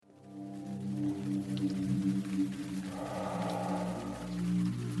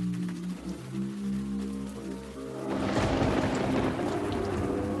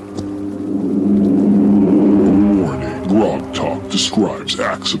describes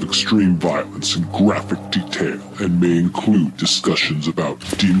acts of extreme violence in graphic detail and may include discussions about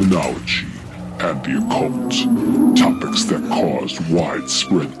demonology and the occult, topics that caused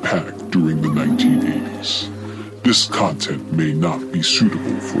widespread panic during the 1980s. This content may not be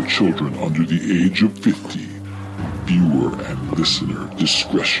suitable for children under the age of 50. Viewer and listener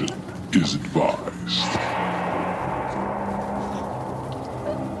discretion is advised.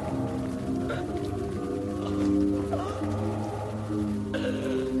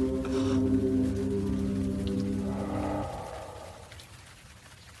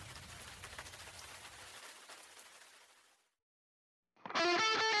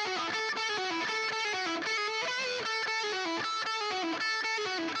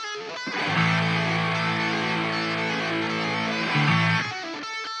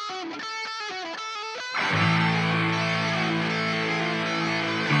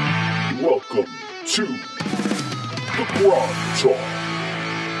 Welcome to the Grog Talk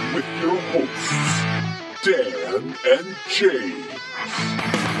with your hosts, Dan and James.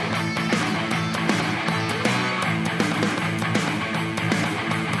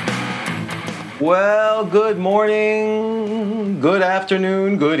 Well, good morning, good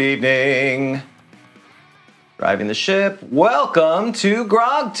afternoon, good evening. Driving the ship, welcome to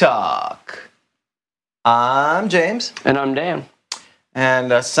Grog Talk. I'm James. And I'm Dan. And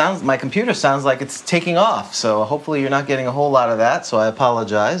my computer sounds like it's taking off, so hopefully you're not getting a whole lot of that, so I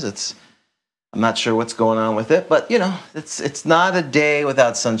apologize. I'm not sure what's going on with it, but, it's not a day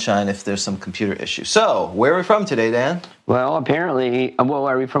without sunshine if there's some computer issue. So, where are we from today, Dan? Well, apparently,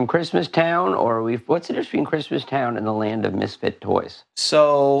 are we from Christmas Town, or what's the difference between Christmas Town and the land of misfit toys?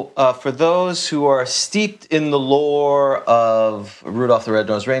 So, for those who are steeped in the lore of Rudolph the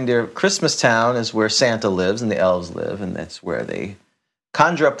Red-Nosed Reindeer, Christmas Town is where Santa lives and the elves live, and that's where they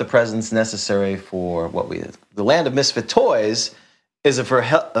conjure up the presents necessary for the land of misfit toys is a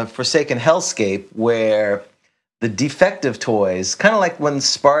forsaken hellscape where the defective toys, kind of like when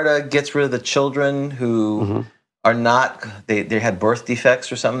Sparta gets rid of the children who are not, they had birth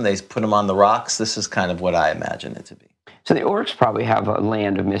defects or something, they put them on the rocks. This is kind of what I imagine it to be. So the orcs probably have a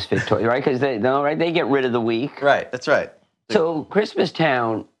land of misfit toys, right? Because they get rid of the weak. Right, that's right. So Christmas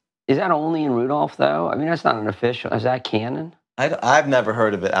Town, is that only in Rudolph, though? I mean, that's not an official. Is that canon? I've never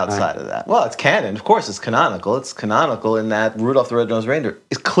heard of it outside of that. Well, it's canon. Of course, it's canonical. It's canonical in that Rudolph the Red-Nosed Reindeer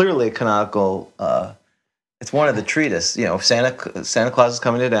is clearly a canonical. It's one of the treatise. Santa Claus is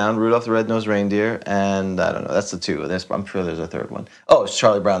coming to town, Rudolph the Red-Nosed Reindeer, and I don't know. That's the two. I'm sure there's a third one. Oh, it's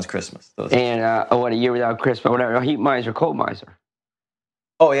Charlie Brown's Christmas. And what, A Year Without Christmas, whatever. Heat Miser, Cold Miser.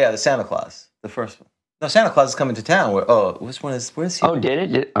 Oh yeah, the Santa Claus, the first one. No, Santa Claus is coming to town. Which one is? Where's he? Oh,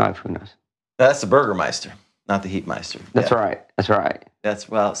 did it? Who knows? No, that's the Burgermeister. Not the Heatmeister. That's right.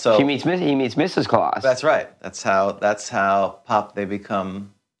 So he meets Mrs. Claus. That's right. That's how they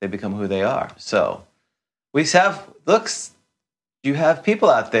become who they are. So you have people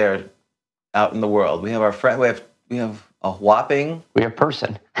out there out in the world. We have our friend. We have a whopping. We have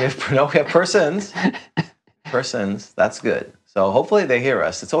person. We have persons. Persons. That's good. So hopefully they hear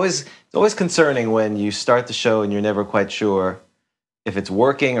us. It's always concerning when you start the show and you're never quite sure if it's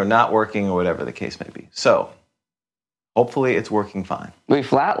working or not working or whatever the case may be. So, hopefully it's working fine. We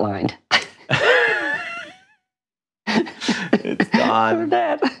flatlined. It's gone.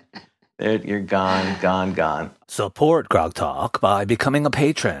 You're gone. Support Grog Talk by becoming a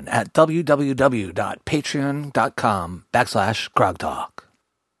patron at www.patreon.com/Grog Talk.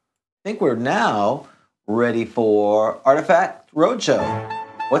 I think we're now ready for Artifact Roadshow.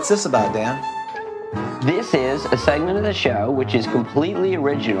 What's this about, Dan? This is a segment of the show which is completely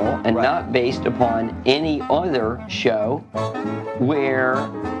original and not based upon any other show, where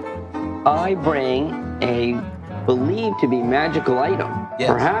I bring a believed to be magical item,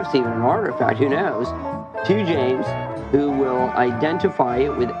 perhaps even an artifact, who knows, to James, who will identify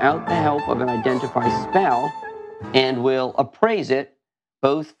it without the help of an identify spell and will appraise it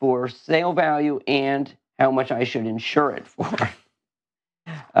both for sale value and how much I should insure it for.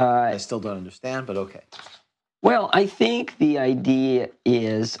 I still don't understand, but okay. Well, I think the idea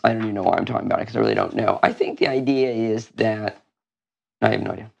is, I don't even know why I'm talking about it because I really don't know. I think the idea is that, I have no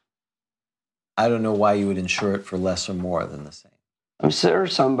idea. I don't know why you would insure it for less or more than the same. I'm sure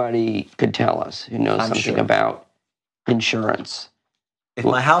somebody could tell us who knows something about insurance. If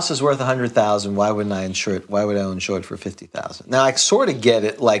my house is worth $100,000, why wouldn't I insure it? Why would I insure it for $50,000? Now, I sort of get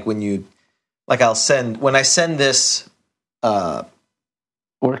it, like when I send this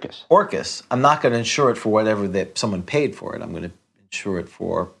Orcus, I'm not going to insure it for whatever that someone paid for it. I'm going to insure it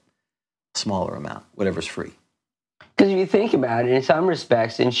for a smaller amount, whatever's free. Because if you think about it, in some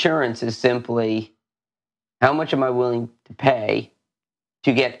respects, insurance is simply how much am I willing to pay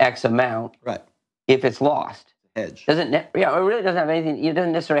to get X amount Right. if it's lost. Hedge. It really doesn't have anything. It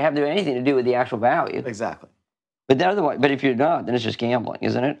doesn't necessarily have to do anything to do with the actual value. Exactly. But if you're not, then it's just gambling,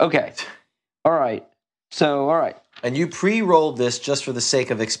 isn't it? Okay. All right. All right. And you pre-rolled this just for the sake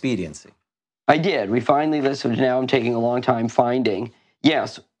of expediency. I did. We finally listened. Now I'm taking a long time finding.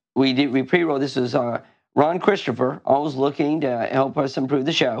 Yes, we did. We pre-rolled. This is Ron Christopher, always looking to help us improve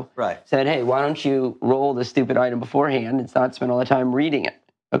the show. Right. Said, hey, why don't you roll the stupid item beforehand and not spend all the time reading it?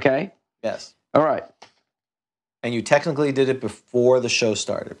 Okay? Yes. All right. And you technically did it before the show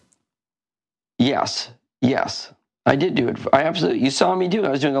started. Yes. I did do it. I absolutely. You saw me do it.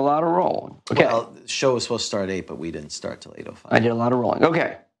 I was doing a lot of rolling. Okay. Well, the show was supposed to start at 8, but we didn't start till 8:05. I did a lot of rolling.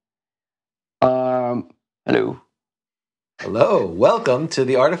 Okay. Hello. Hello. Welcome to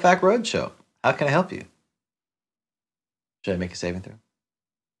the Artifact Roadshow. How can I help you? Should I make a saving throw?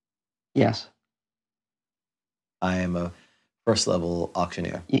 Yes. I am a first-level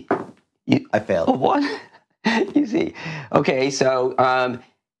auctioneer. I failed. What? You see. Okay, so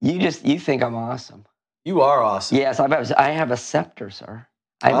you think I'm awesome. You are awesome. Yes, I have a scepter, sir.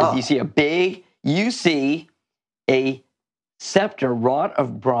 You see a scepter wrought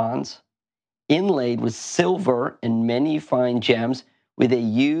of bronze, inlaid with silver and many fine gems, with a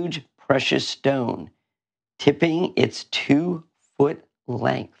huge precious stone, tipping its 2-foot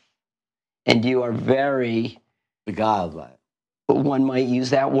length. And you are very beguiled by it. One might use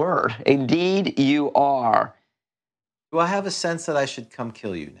that word. Indeed, you are. Do I have a sense that I should come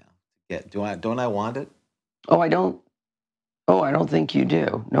kill you now? Don't I want it? I don't think you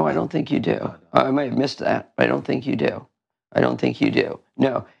do. No, I don't think you do. I might have missed that, but I don't think you do.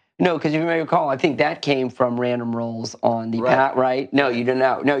 No, because if you may recall, I think that came from random rolls on the pat, right? No, you don't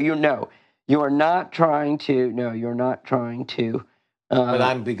know. No, you are not trying to. No, you're not trying to. But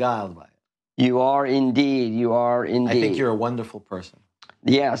I'm beguiled by it. You are indeed. I think you're a wonderful person.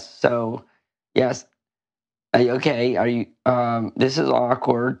 Yes. So, yes. Okay. Are you? This is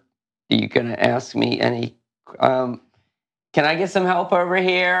awkward. Are you going to ask me any? Can I get some help over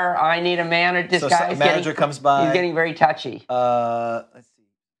here? I need a manager. This guy. Manager comes by. He's getting very touchy. Let's see.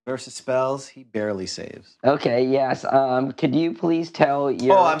 Versus spells, he barely saves. Okay. Yes. Could you please tell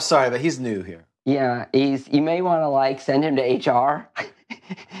your? Oh, I'm sorry, but he's new here. Yeah. You may want to send him to HR.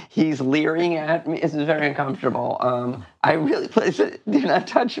 He's leering at me. This is very uncomfortable. I really please do not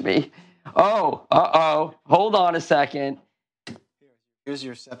touch me. Oh. Hold on a second. Here's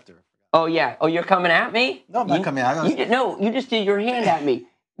your scepter. Oh, yeah. Oh, you're coming at me? No, I'm not coming at you. You just did your hand at me.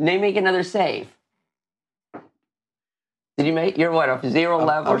 They make another save. Did you make? You're what, a 0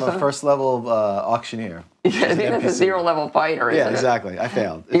 level or something? I'm a first level auctioneer. I think that's a 0 level fighter, isn't it? Exactly. I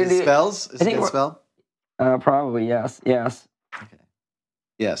failed. Is it spells? Is it a spell? Probably, yes. Okay.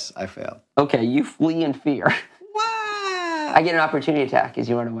 Yes, I failed. Okay, you flee in fear. What? I get an opportunity attack as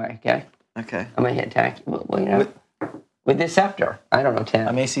you run away, okay? Okay. I'm going to hit attack. Well, with this scepter. I don't know, 10.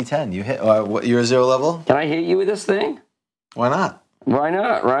 I'm AC 10. You hit. You're a 0 level? Can I hit you with this thing? Why not? Why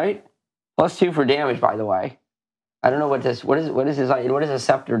not, right? +2 for damage, by the way. I don't know what does a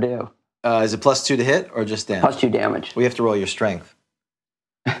scepter do? Is it +2 to hit or just damage? +2 damage. We have to roll your strength.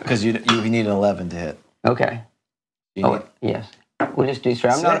 Because you need an 11 to hit. Okay. Yes. We'll just do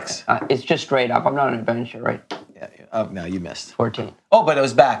straight. 6. It's just straight up. I'm not an adventure, right? Yeah. Oh, no, you missed. 14. Oh, but it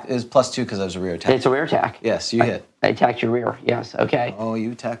was back. It was +2 because I was a rear attack. It's a rear attack. Yes, you hit. I attacked your rear. Yes. Okay. Oh,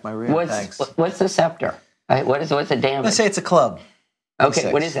 you attacked my rear. Thanks. What's the scepter? What's the damage? Let's say it's a club. Okay.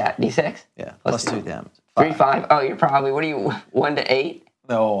 D6. What is that? D6? Yeah. +2 damage. 3, 5. Oh, you're probably. What are you? 1 to 8?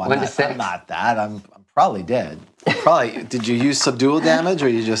 No, I'm 1 to 6? I'm not that. I'm probably dead. Did you use subdual damage or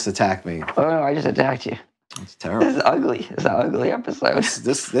you just attacked me? Oh no, I just attacked you. It's terrible. This is ugly. It's an ugly episode.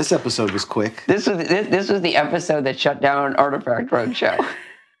 This episode was quick. This was the episode that shut down Artifact Roadshow.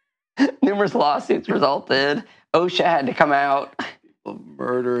 Numerous lawsuits resulted. OSHA had to come out. People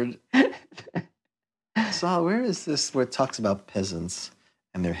murdered. So where is this where it talks about peasants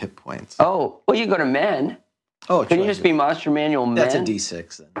and their hit points? Oh, well, you go to men. Oh, can you just be Monster Manual men? That's a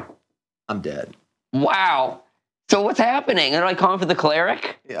D6 then. I'm dead. Wow. So what's happening? Are I calling for the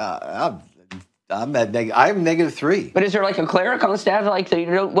cleric? Yeah, I'm -3. But is there a cleric on the staff?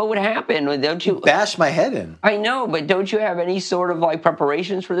 What would happen? Don't you bash my head in? I know, but don't you have any sort of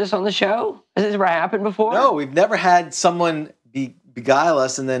preparations for this on the show? Has this ever happened before? No, we've never had someone beguile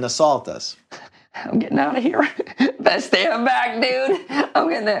us and then assault us. I'm getting out of here. Best stand back, dude. I'm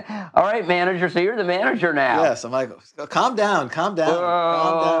getting there. All right, manager. So you're the manager now. Yes, I'm calm down. Calm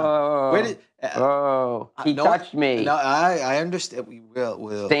down. Where did? He touched me. No, I understand.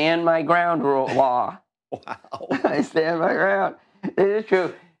 We'll stand my ground law. Wow. I stand my ground. It is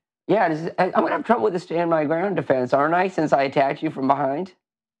true. Yeah, I'm going to have trouble with the stand my ground defense, aren't I, since I attacked you from behind?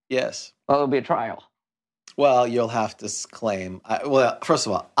 Yes. Well, it'll be a trial. Well, you'll have to claim. Well, first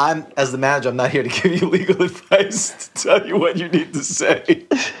of all, as the manager, I'm not here to give you legal advice to tell you what you need to say.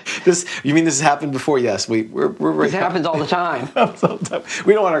 You mean this has happened before? Yes, we're This happens all the time.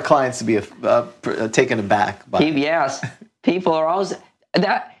 We don't want our clients to be taken aback by. Yes, people are always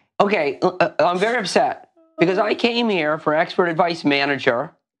that. Okay, I'm very upset because I came here for expert advice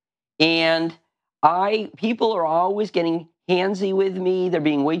manager, and people are always getting handsy with me. They're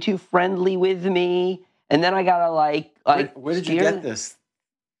being way too friendly with me. And then I gotta Where did you get this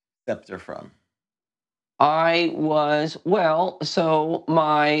scepter from? So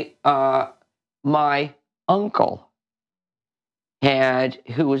my uncle he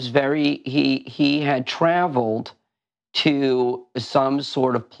had traveled to some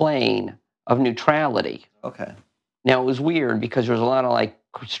sort of plane of neutrality. Okay. Now it was weird because there was a lot of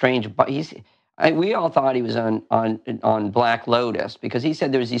strange. We all thought he was on Black Lotus because he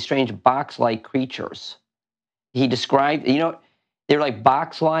said there was these strange box-like creatures. He described, they're like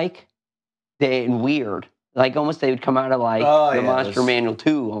box-like, and weird. Like almost they would come out of the Monster Manual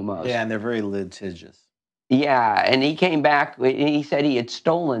 2 almost. Yeah, and they're very litigious. Yeah, and he came back and he said he had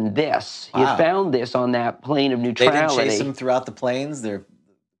stolen this. Wow. He had found this on that plane of neutrality. They didn't chase him throughout the planes? They're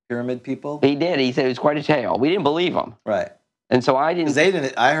pyramid people? He did. He said it was quite a tale. We didn't believe him. Right. And so I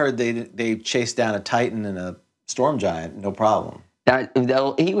didn't. I heard they chased down a Titan and a Storm Giant, no problem.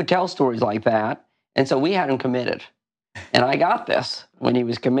 He would tell stories like that. And so we had him committed. And I got this when he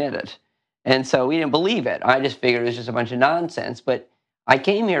was committed. And so we didn't believe it. I just figured it was just a bunch of nonsense. But I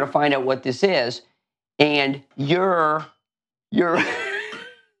came here to find out what this is. And you're pointing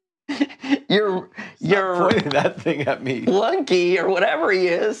that thing at me. Flunky or whatever he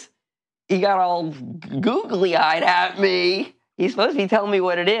is. He got all googly-eyed at me. He's supposed to be telling me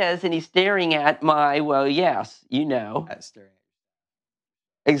what it is. And he's staring at yes,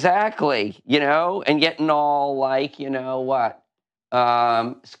 Exactly, and getting all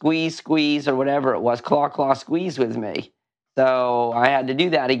squeeze or whatever it was, claw, squeeze with me. So I had to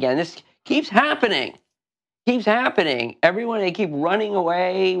do that again. This keeps happening. Everyone, they keep running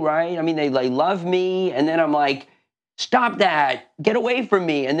away, right? I mean, they love me, and then I'm like, stop that, get away from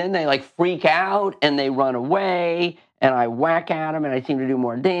me. And then they freak out and they run away, and I whack at them and I seem to do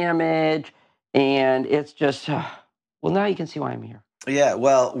more damage. And it's just, well, now you can see why I'm here. Yeah,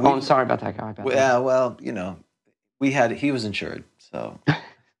 well... I'm sorry about that guy. He was insured, so...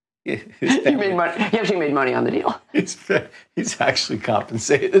 He actually made money on the deal. He's actually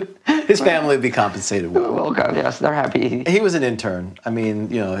compensated. His family would be compensated well. Well, God, yes, they're happy. He was an intern. I mean,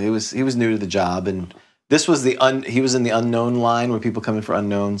 he was new to the job, and this was he was in the unknown line where people come in for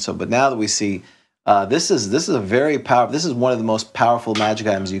unknown. So, but now that we see, this is a very powerful. This is one of the most powerful magic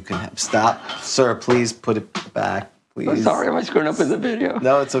items you can have. Stop, sir. Please put it back. Please. I'm sorry, am I screwing up in the video?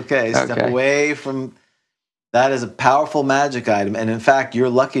 No, it's okay. Step away from... That is a powerful magic item. And in fact, you're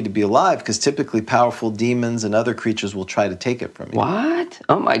lucky to be alive because typically powerful demons and other creatures will try to take it from you. What?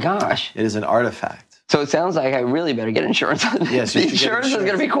 Oh my gosh. It is an artifact. So it sounds like I really better get insurance on this. Yes, the insurance is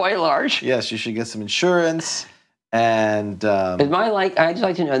going to be quite large. Yes, you should get some insurance. And I'd just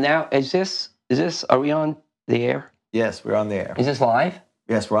like to know now, is this, are we on the air? Yes, we're on the air. Is this live?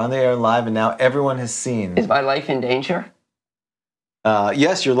 Yes, we're on the air and live, and now everyone has seen. Is my life in danger?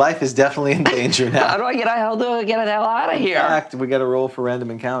 Yes, your life is definitely in danger now. How do I get the hell out of here? In fact, we got to roll for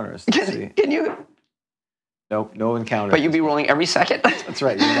random encounters. Can you? Nope, no encounters. But you'd be rolling every second? That's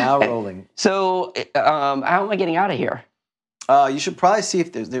right, you're now rolling. So, how am I getting out of here? You should probably see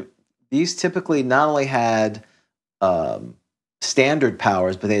if these typically not only had standard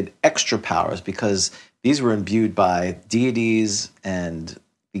powers, but they had extra powers because these were imbued by deities and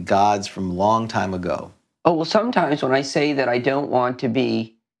the gods from a long time ago. Oh, well, sometimes when I say that I don't want to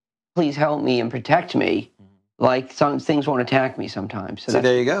be, please help me and protect me, some things won't attack me sometimes. So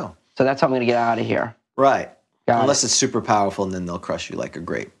there you go. So that's how I'm going to get out of here. Right. Unless it's super powerful, and then they'll crush you like a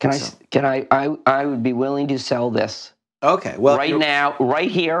grape. I would be willing to sell this. Okay. Well, right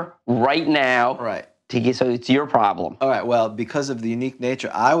here, right now. Right. So it's your problem. All right. Well, because of the unique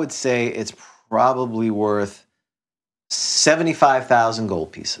nature, I would say it's probably worth 75,000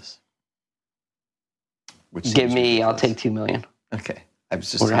 gold pieces. I'll take $2 million. Okay. I was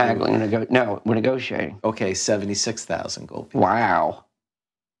just We're haggling. We're negotiating. Okay, 76,000 gold pieces. Wow.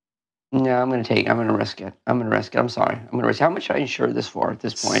 No, I'm going to risk it. I'm sorry. I'm going to risk it. How much should I insure this for at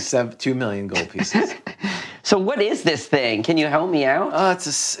this point? 2 million gold pieces. So what is this thing? Can you help me out?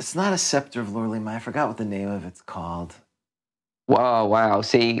 It's not a scepter of lordly might. I forgot what the name of it's called. Wow.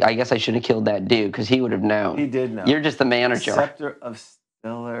 See, I guess I should have killed that dude because he would have known. He did know. You're just the manager. Scepter of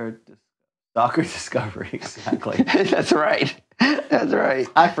Stalker Discovery, exactly. That's right. That's right.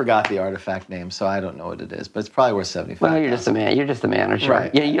 I forgot the artifact name, so I don't know what it is, but it's probably worth 75. Well, you're just a man. You're just a manager.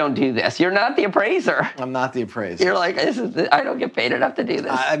 Right. You don't do this. You're not the appraiser. I'm not the appraiser. You're like, I don't get paid enough to do this.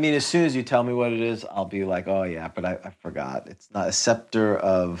 I mean, as soon as you tell me what it is, I'll be like, oh yeah, but I forgot. It's not a scepter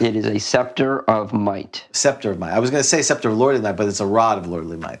of... It is a scepter of might. Scepter of might. I was going to say scepter of lordly might, but it's a rod of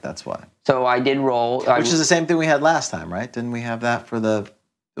lordly might. That's why. So I did roll. Which is the same thing we had last time, right? Didn't we have that for the...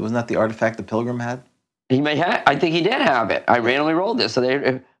 Wasn't that the artifact the pilgrim had? He may have. I think he did have it. I randomly rolled this.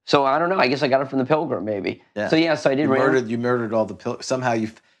 So I don't know. I guess I got it from the pilgrim, maybe. Yeah. So yes, I did. You murdered all the pilgrims. Somehow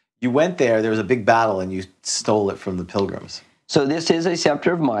you went there. There was a big battle, and you stole it from the pilgrims. So this is a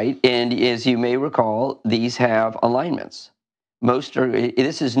scepter of might, and as you may recall, these have alignments.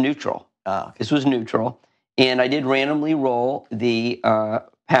 This is neutral. Okay. This was neutral, and I did randomly roll the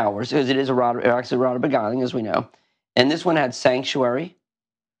powers because it is actually a rod of beguiling, as we know. And this one had sanctuary.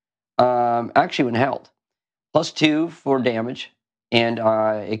 Actually, when held, +2 for damage, and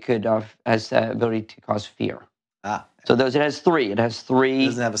it could has the ability to cause fear. So it has 3. It has 3.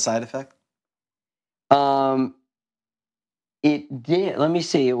 Doesn't it have a side effect? It did. Let me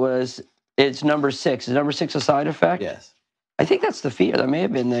see. It's number 6. Is number 6 a side effect? Yes. I think that's the fear. That may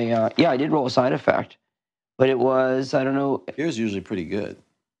have been the. Yeah, I did roll a side effect, but it was. I don't know. Fear's usually pretty good.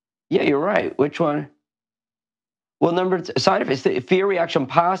 Yeah, you're right. Which one? Well, side effects, the fear reaction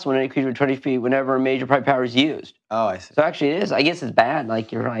possible when any creature 20 feet whenever a major prime power is used. Oh, I see. So actually it is. I guess it's bad.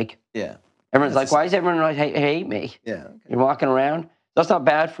 Like, you're like... Yeah. Everyone's like, why is everyone like, hate me? Yeah. Okay. You're walking around. That's not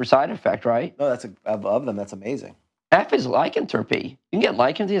bad for side effect, right? No, of them, that's amazing. F is lycanthropy. You can get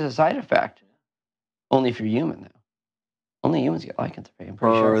lycanthropy as a side effect. Only if you're human, though. Only humans get lycanthropy, I'm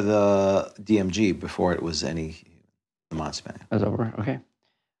pretty sure. Or the DMG before it was the monster manual. That's over. Okay.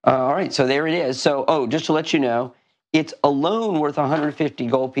 All right, so there it is. So, just to let you know, it's alone worth 150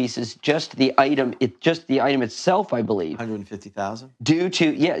 gold pieces. Just the item itself, I believe. 150,000. Due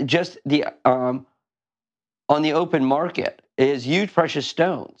to just the on the open market, it is huge precious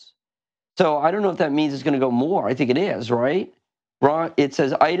stones. So I don't know if that means it's going to go more. I think it is, right? It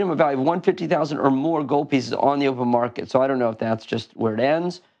says item of value of 150,000 or more gold pieces on the open market. So I don't know if that's just where it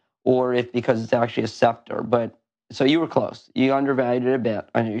ends, or if because it's actually a scepter. But so you were close. You undervalued it a bit.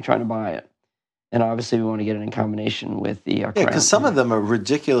 I know you're trying to buy it. And obviously, we want to get it in combination with the crown. Yeah, because some of them are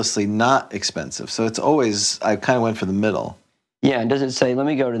ridiculously not expensive. So it's always, I kind of went for the middle. Yeah, and does it say, let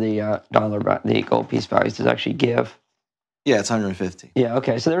me go to the the gold piece values. Does it actually give? Yeah, it's 150. Yeah,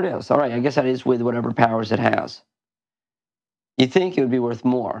 okay, so there it is. All right, I guess that is with whatever powers it has. You'd think it would be worth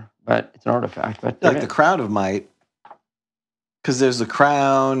more, but it's an artifact. But like the Crown of Might, because there's the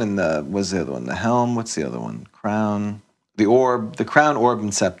crown and what's the other one? The helm, what's the other one? Crown, the orb, the crown, orb,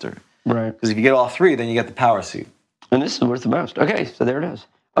 and scepter. Right. Because if you get all 3, then you get the power suit. And this is worth the most. Okay, so there it is.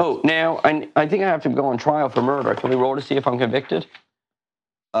 Oh, now, I think I have to go on trial for murder. Can we roll to see if I'm convicted?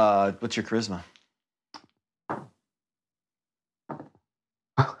 What's your charisma?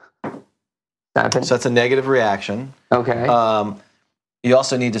 7. So that's a negative reaction. Okay. You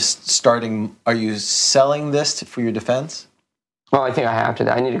also need to are you selling this for your defense? Well, I think I have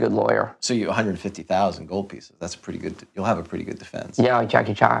to. I need a good lawyer. So you 150,000 gold pieces. That's pretty good. You'll have a pretty good defense. Yeah, like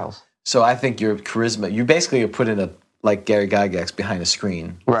Jackie Childs. So I think your charisma, you basically are put in like Gary Gygax behind a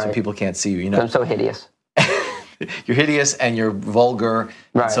screen. Right. So people can't see you. I'm so hideous. You're hideous and you're vulgar.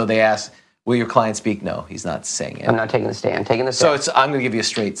 Right. So they ask, will your client speak? No, he's not saying it. I'm not taking the stand. So I'm going to give you a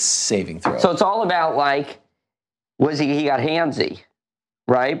straight saving throw. So it's all about like, he got handsy,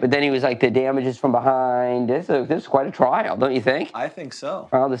 right? But then he was like, the damages from behind. This is quite a trial, don't you think? I think so.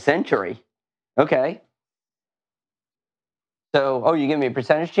 Trial of the century. Okay. So, you give me a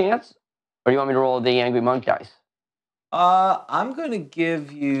percentage chance? Or do you want me to roll the Angry Monk dice? I'm going to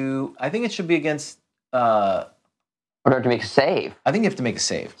give you, I think it should be against... Or do I have to make a save? I think you have to make a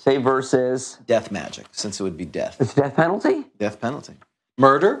save. Save versus? Death magic, since it would be death. It's death penalty? Death penalty.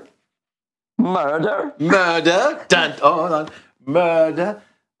 Murder? Murder? Murder? Hold on. Murder.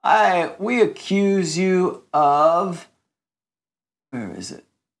 We accuse you of... Where is it?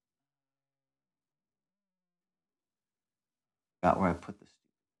 Forgot where I put this.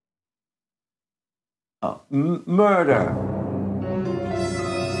 Oh, murder.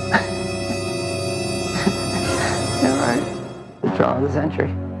 All right. The trial of the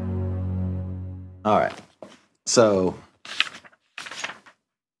century. All right. So,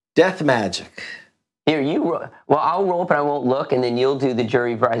 death magic. Here, I'll roll, but I won't look, and then you'll do the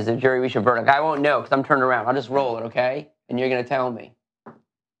jury as the jury reach a verdict. I won't know because I'm turned around. I'll just roll it, okay? And you're going to tell me.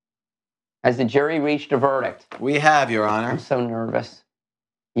 Has the jury reached a verdict? We have, Your Honor. I'm so nervous.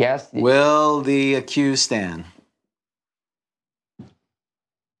 Yes? Will the accused stand?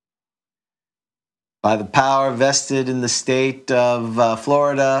 By the power vested in the state of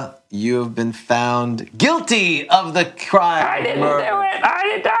Florida, you have been found guilty of the crime. I didn't do it.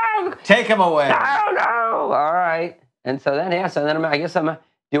 I didn't. Take him away. No. All right. And so then,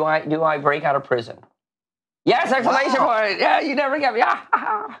 do I break out of prison? Yes! Exclamation point! Yeah, you never get me.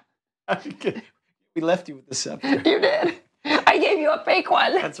 We left you with the scepter. You did. I gave you a fake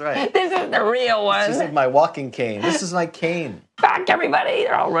one. That's right. This is the real one. This is my walking cane. This is my cane. Back, everybody.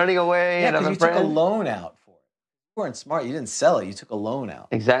 They're all running away. Yeah, because you took a loan out for it. You weren't smart. You didn't sell it. You took a loan out.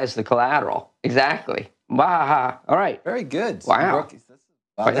 Exactly. It's the collateral. Exactly. Wow. All right. Very good. Wow.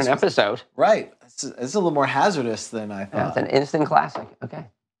 Quite an episode. Right. It's a little more hazardous than I thought. Yeah, it's an instant classic. Okay.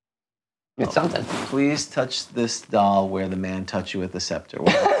 It's something. Please touch this doll where the man touched you with the scepter.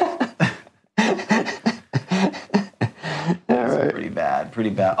 Pretty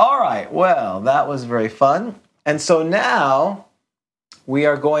bad. All right, well, that was very fun. And so now we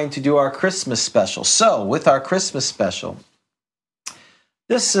are going to do our Christmas special. So with our Christmas special,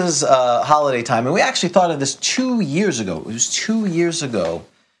 this is holiday time. And we actually thought of this 2 years ago. It was 2 years ago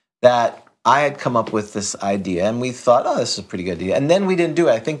that I had come up with this idea. And we thought, oh, this is a pretty good idea. And then we didn't do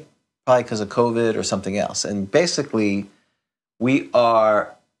it, I think probably because of COVID or something else. And basically, we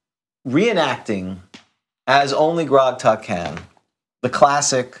are reenacting, as only Grog Talk can, the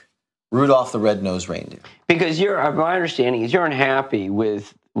classic Rudolph the Red-Nosed Reindeer. Because my understanding is you're unhappy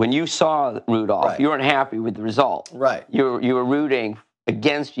with, when you saw Rudolph, right. You weren't happy with the result. Right. You were rooting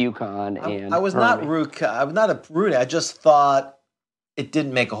against Yukon and I was not rooting. I just thought it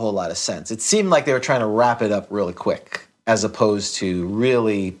didn't make a whole lot of sense. It seemed like they were trying to wrap it up really quick, as opposed to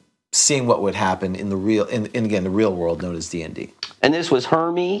really seeing what would happen in the real world known as D&D. And this was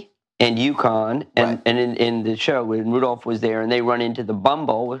Hermie and Yukon, and in the show when Rudolph was there, and they run into the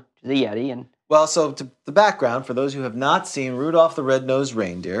Bumble, the Yeti, and so the background for those who have not seen Rudolph the Red-Nosed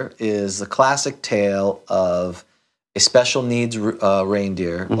Reindeer is the classic tale of a special needs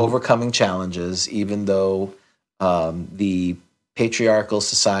reindeer overcoming challenges, even though the patriarchal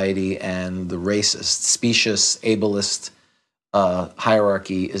society and the racist, specious, ableist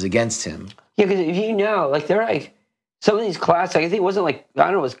hierarchy is against him. Yeah, because if you know, like they're like. Some of these classics, I think it wasn't like, I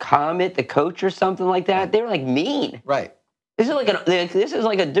don't know, it was Comet, the coach or something like that. They were like mean. Right. There's like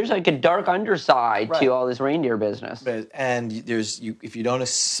a dark underside to all this reindeer business. And if you don't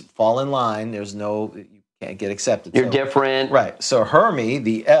fall in line, you can't get accepted. You're different. Right. So Hermie,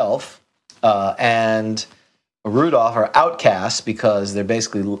 the elf, and Rudolph are outcasts because they're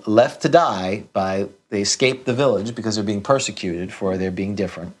basically left to die they escape the village because they're being persecuted for their being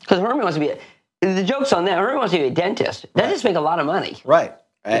different. Because Hermie wants to be... The joke's on that. Everyone wants to be a dentist. That just make a lot of money. Right.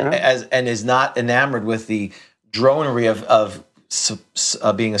 And is not enamored with the dronery of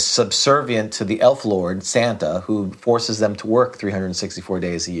being a subservient to the elf lord, Santa, who forces them to work 364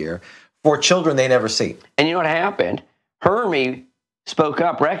 days a year for children they never see. And you know what happened? Hermie spoke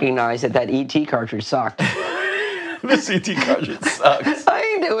up, recognized that ET cartridge sucked. This ET cartridge sucks. I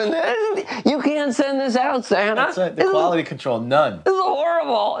ain't doing this. You can't send this out, Santa. That's right. The quality control, none. This is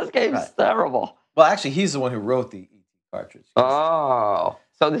horrible. This game's terrible. Well, actually, he's the one who wrote the ET cartridge. Oh.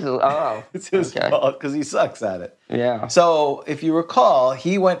 So this is, it's his fault because he sucks at it. Yeah. So if you recall,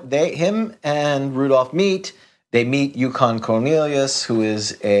 him and Rudolph meet. They meet Yukon Cornelius, who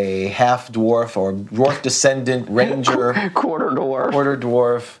is a half-dwarf or dwarf descendant ranger. Quarter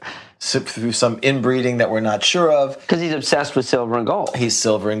dwarf. Through some inbreeding that we're not sure of. Because he's obsessed with silver and gold. He's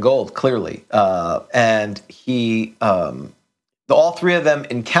silver and gold, clearly. And all three of them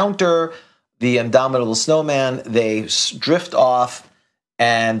encounter the indomitable snowman. They drift off,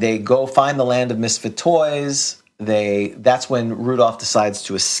 and they go find the land of misfit toys. That's when Rudolph decides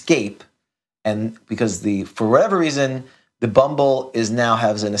to escape, and because for whatever reason, the Bumble now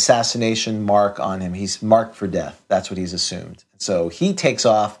has an assassination mark on him. He's marked for death. That's what he's assumed. So he takes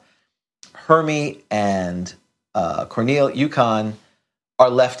off. Hermie and Yukon are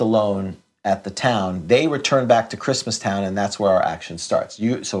left alone at the town. They return back to Christmas Town, and that's where our action starts.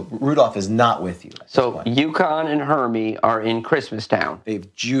 So Rudolph is not with you. So Yukon and Hermie are in Christmas Town.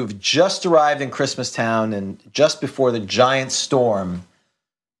 You've just arrived in Christmas Town, and just before the giant storm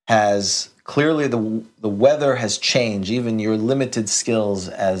has clearly the weather has changed. Even your limited skills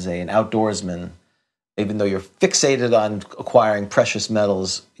as an outdoorsman. Even though you're fixated on acquiring precious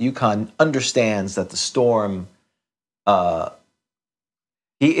metals, Yukon understands that the storm.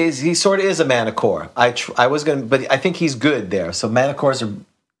 He sort of is a Manticore. But I think he's good there. So Manticores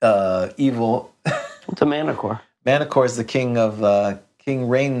are evil. What's a Manticore? Manticore is the king of King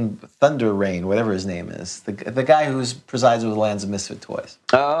Rain, Thunder Rain, whatever his name is. The guy who presides over the lands of misfit toys.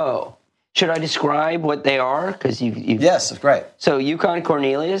 Oh, Should I describe what they are? Because you've Yes, that's great. So Yukon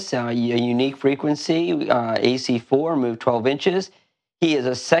Cornelius, a unique frequency, AC4, move 12 inches. He is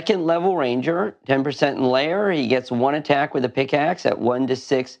a second level ranger, 10% in layer. He gets one attack with a pickaxe at 1 to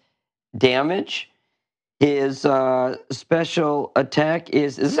 6 damage. His special attack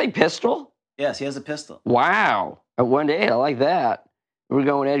is this a pistol? Yes, he has a pistol. Wow. At 1 to 8, I like that. We're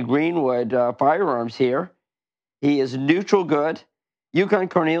going Ed Greenwood firearms here. He is neutral good. Yukon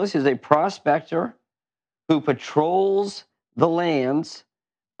Cornelius is a prospector who patrols the lands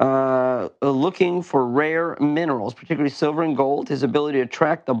looking for rare minerals, particularly silver and gold. His ability to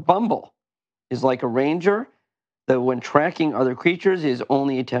track the bumble is like a ranger, though when tracking other creatures is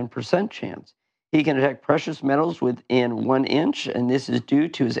only a 10% chance. He can detect precious metals within 1 inch, and this is due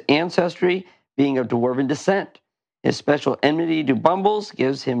to his ancestry being of dwarven descent. His special enmity to bumbles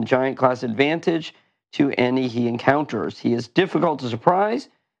gives him giant class advantage to any he encounters. He is difficult to surprise,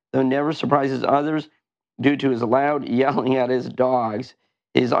 though never surprises others due to his loud yelling at his dogs.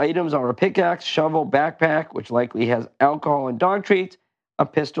 His items are a pickaxe, shovel, backpack, which likely has alcohol and dog treats, a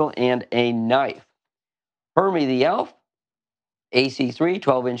pistol, and a knife. Hermie the Elf, AC3,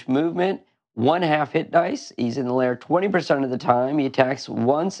 12-inch movement, 1/2 hit dice. He's in the lair 20% of the time. He attacks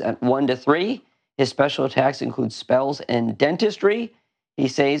once at 1 to 3. His special attacks include spells and dentistry. He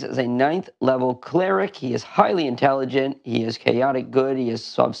says as a 9th level cleric, he is highly intelligent. He is chaotic good. He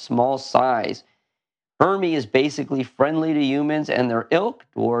is of small size. Hermie is basically friendly to humans and their ilk,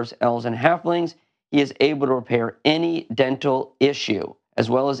 dwarves, elves, and halflings. He is able to repair any dental issue, as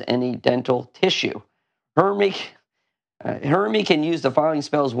well as any dental tissue. Hermie can use the following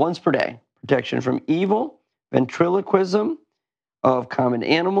spells once per day: protection from evil, ventriloquism of common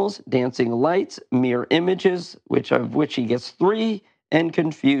animals, dancing lights, mirror images, of which he gets 3, and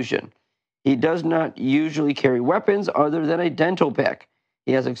confusion. He does not usually carry weapons other than a dental pick.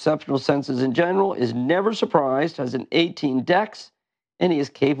 He has exceptional senses in general, is never surprised, has an 18 dex, and he is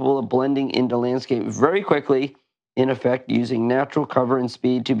capable of blending into landscape very quickly, in effect using natural cover and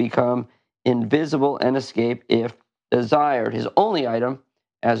speed to become invisible and escape if desired. His only item,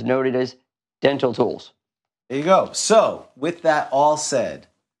 as noted, is dental tools. There you go. So, with that all said,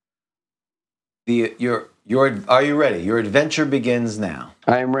 are you ready? Your adventure begins now.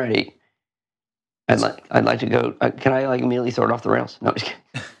 I am ready. I'd like to go. Can I immediately throw it off the rails? No, just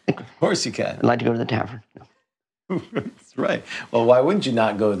kidding. Of course you can. I'd like to go to the tavern. No. That's right. Well, why wouldn't you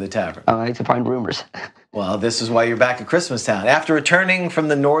not go to the tavern? I like to find rumors. Well, this is why you're back at Christmas Town. After returning from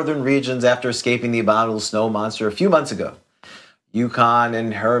the northern regions after escaping the abominable snow monster a few months ago, Yukon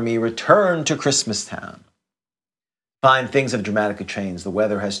and Hermie return to Christmas Town. Fine, things have dramatically changed. The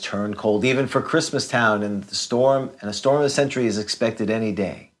weather has turned cold, even for Christmas Town, and a storm of the century is expected any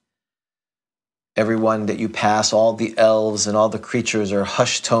day. Everyone that you pass, all the elves and all the creatures are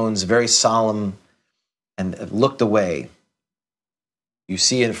hushed tones, very solemn, and have looked away. You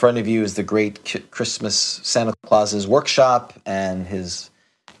see in front of you is the great Christmas Santa Claus's workshop and his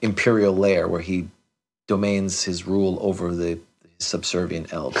imperial lair, where he domains his rule over the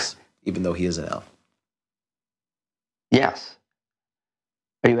subservient elves, even though he is an elf. Yes.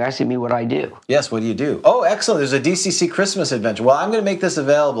 Are you asking me what I do? Yes, what do you do? Oh, excellent. There's a DCC Christmas adventure. Well, I'm going to make this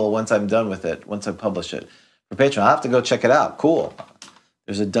available once I'm done with it, once I publish it for Patreon. I'll have to go check it out. Cool.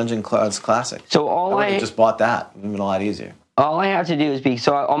 There's a Dungeon Clouds Classic. So I just bought that. It would have been a lot easier. All I have to do is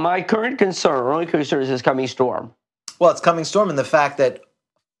so on my current concern, only concern is this coming storm. Well, it's coming storm in the fact that a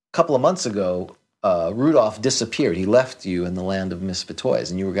couple of months ago, Rudolph disappeared. He left you in the land of misfit toys,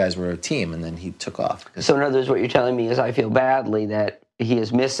 and you guys were a team, and then he took off. So in other words, what you're telling me is I feel badly that he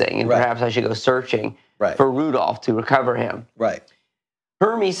is missing, and perhaps I should go searching for Rudolph to recover him. Right.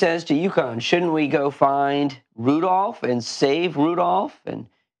 Hermie says to Yukon, shouldn't we go find Rudolph and save Rudolph? And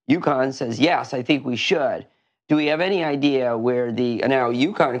Yukon says, yes, I think we should. Do we have any idea where now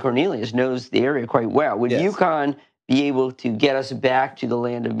Yukon Cornelius knows the area quite well. Would Yukon be able to get us back to the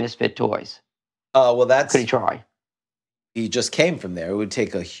land of misfit toys? Could he try? He just came from there. It would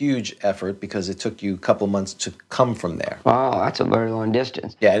take a huge effort because it took you a couple months to come from there. Oh, that's a very long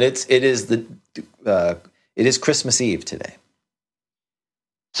distance. Yeah, and it is Christmas Eve today.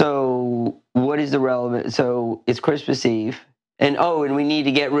 So what is the relevant? So it's Christmas Eve, and we need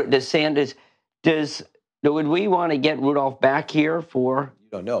to get would we want to get Rudolph back here for? You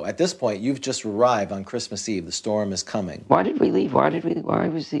don't know. At this point, you've just arrived on Christmas Eve. The storm is coming. Why did we leave? Why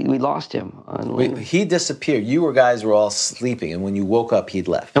was he? We lost him. He disappeared. You guys were all sleeping, and when you woke up, he'd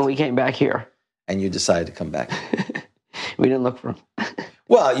left. And we came back here. And you decided to come back. We didn't look for him.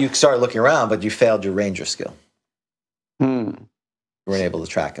 Well, you started looking around, but you failed your ranger skill. You weren't able to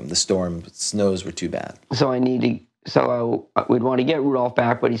track him. The snows were too bad. So I need to So we'd want to get Rudolph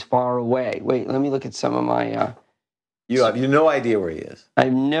back, but he's far away. Wait, let me look at some of my... You have no idea where he is. I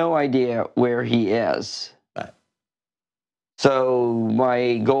have no idea where he is. Right. So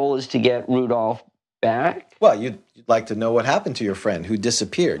my goal is to get Rudolph back. Well, you'd like to know what happened to your friend who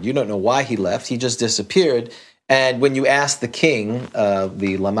disappeared. You don't know why he left. He just disappeared. And when you ask the king,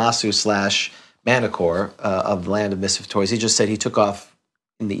 the Lamassu / Manticore of the Land of Misfit Toys, he just said he took off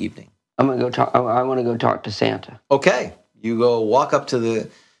in the evening. I'm gonna go talk. I want to go talk to Santa. Okay, you go walk up to the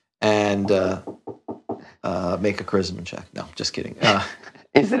and make a charisma check. No, just kidding.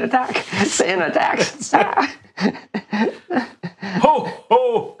 Instant attack. Santa attacks. Ho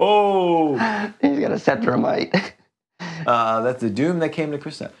ho ho! He's got a scepter of might. That's the doom that came to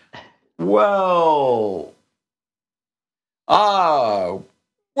Krista. Well,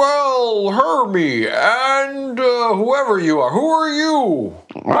 Hermie, and whoever you are, who are you?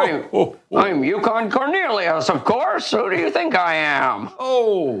 I'm Yukon Cornelius, of course. Who do you think I am?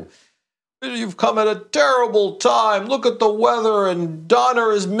 Oh, you've come at a terrible time. Look at the weather, and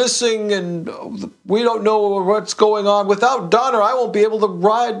Donner is missing, and we don't know what's going on. Without Donner, I won't be able to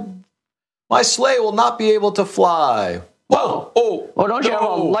ride. My sleigh will not be able to fly. Well, don't you have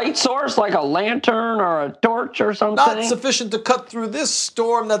a light source like a lantern or a torch or something? Not sufficient to cut through this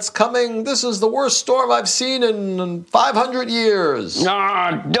storm that's coming. This is the worst storm I've seen in 500 years.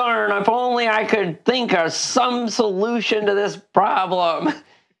 Ah, darn, if only I could think of some solution to this problem.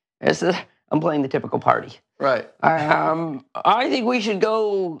 I'm playing the typical party. Right. I think we should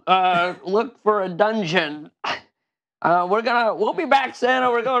go look for a dungeon. We'll be back, Santa.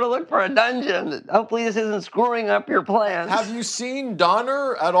 We're going to look for a dungeon. Hopefully this isn't screwing up your plans. Have you seen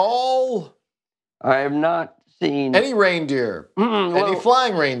Donner at all? I have not seen... Any reindeer? Any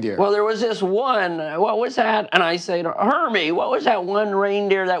flying reindeer? Well, there was this one. What was that? And I say to Hermie, what was that one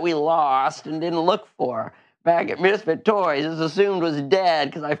reindeer that we lost and didn't look for back at Misfit Toys? It's assumed was dead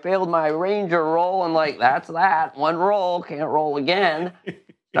because I failed my ranger roll and that's that. One roll, can't roll again.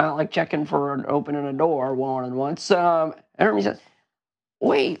 Not like checking for opening a door once. And Hermie says,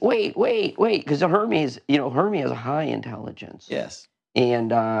 wait, because Hermie has a high intelligence. Yes.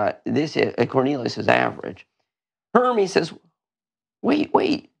 And Cornelius is average. Hermie says, wait,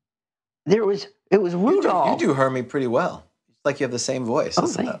 it was Rudolph. You do Hermie pretty well. It's like you have the same voice.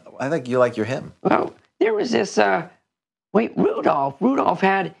 I think you like your him. Well, there was this, Rudolph. Rudolph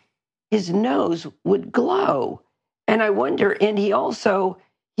had, his nose would glow. And I wonder, and he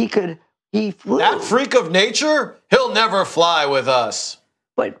flew. That freak of nature? He'll never fly with us.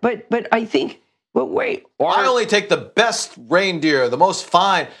 But I think, I only take the best reindeer, the most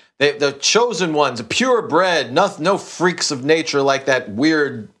fine, the chosen ones, purebred, no freaks of nature like that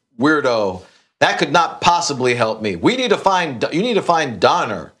weirdo. That could not possibly help me. You need to find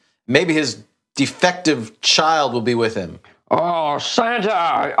Donner. Maybe his defective child will be with him. Oh,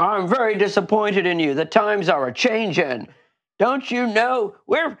 Santa, I'm very disappointed in you. The times are a-changing. Don't you know?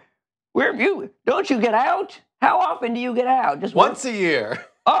 Don't you get out? How often do you get out? Just once a year.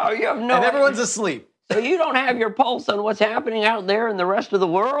 Oh, you have no... And everyone's asleep. So you don't have your pulse on what's happening out there in the rest of the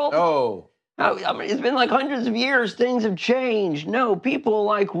world? Oh. I mean, it's been like hundreds of years. Things have changed. No, people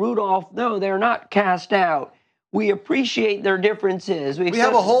like Rudolph, no, they're not cast out. We appreciate their differences. We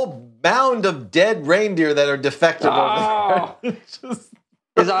have a whole mound of dead reindeer that are defective over there.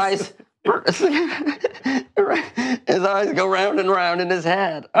 His eyes go round and round in his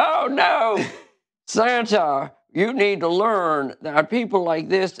head. Oh, no. Santa, you need to learn that people like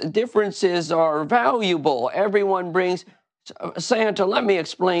this, differences are valuable. Everyone brings... Santa, let me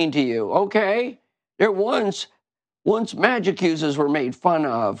explain to you, okay? There once magic users were made fun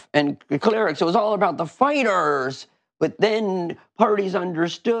of, and the clerics, it was all about the fighters. But then parties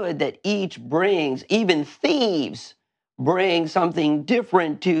understood that each brings, even thieves, bring something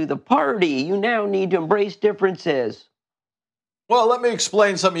different to the party. You now need to embrace differences. Well, let me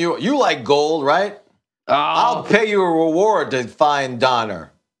explain something. You like gold, right? I'll pay you a reward to find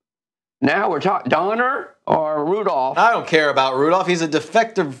Donner. Now we're talking Donner or Rudolph? I don't care about Rudolph. He's a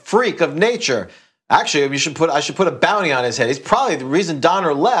defective freak of nature. Actually, I should put a bounty on his head. He's probably the reason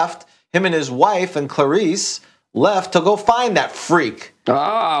Donner left. Him and his wife and Clarice left to go find that freak.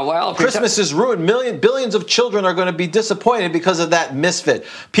 Well, Christmas is ruined. Billions of children are going to be disappointed because of that misfit.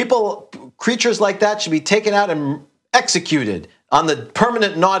 Creatures like that should be taken out and executed on the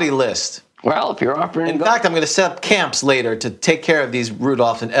permanent naughty list. Well, if you're offering... In fact, I'm going to set up camps later to take care of these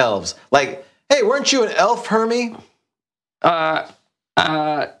Rudolphs and elves. Like, hey, weren't you an elf, Hermie? I'm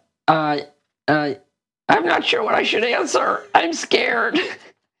not sure what I should answer. I'm scared.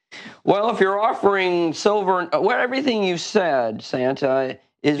 Well, if you're offering silver... everything you said, Santa,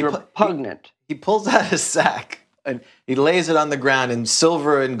 is repugnant. He pulls out his sack And he lays it on the ground, and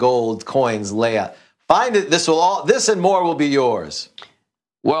silver and gold coins lay out. Find it. This and more will be yours.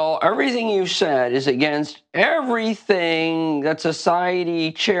 Well, everything you said is against everything that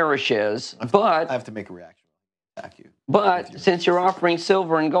society cherishes. But I have to make a reaction. Attack you. But since you're offering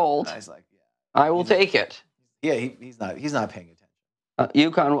silver and gold, I will take it. Yeah, he's not paying attention.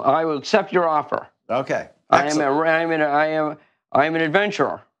 Yukon, I will accept your offer. Okay. I am an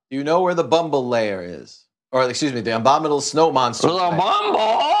adventurer. Do you know where the Bumble Lair is? Or excuse me, the abominable snow monster. The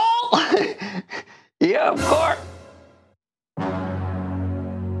Bumble? Yeah, of course.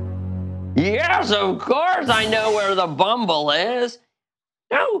 Yes, of course I know where the Bumble is.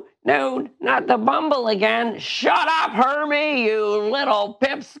 No, not the Bumble again. Shut up, Hermie, you little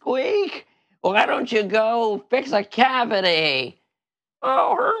pipsqueak. Why don't you go fix a cavity?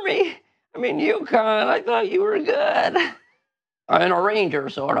 Oh, Hermie, Yukon, I thought you were good. In a ranger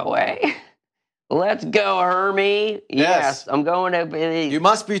sort of way. Let's go, Hermie. Yes, I'm going to... You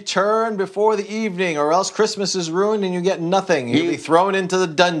must return before the evening, or else Christmas is ruined and you get nothing. You'll be thrown into the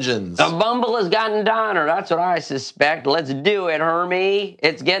dungeons. The Bumble has gotten Donner. That's what I suspect. Let's do it, Hermie.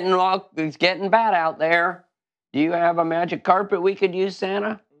 It's getting bad out there. Do you have a magic carpet we could use,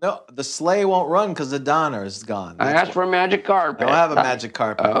 Santa? No, the sleigh won't run because the Donner is gone. I asked for a magic carpet. I don't have a magic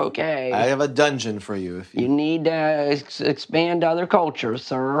carpet. Okay. I have a dungeon for you. If you need to expand to other cultures,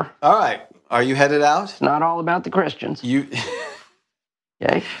 sir. All right. Are you headed out? It's not all about the Christians.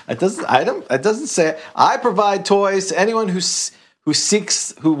 Okay. It doesn't say. I provide toys to anyone who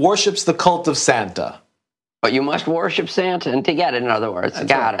worships the cult of Santa. But you must worship Santa and to get it. In other words, That's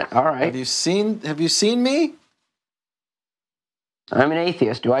got right. it. All right. Have you seen me? I'm an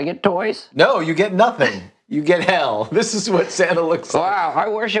atheist. Do I get toys? No, you get nothing. You get hell. This is what Santa looks like. Wow, I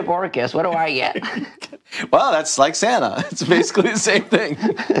worship Orcus. What do I get? Well, that's like Santa. It's basically the same thing.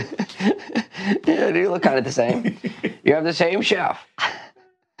 Yeah, you look kind of the same. You have the same chef.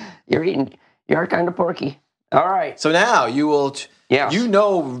 You are kind of porky. All right. So now you will... Yes. You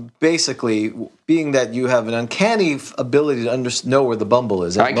know, basically, being that you have an uncanny ability to know where the Bumble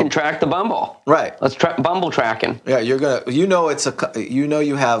is. I can track the Bumble. Right. Let's Bumble tracking. Yeah, you're gonna. You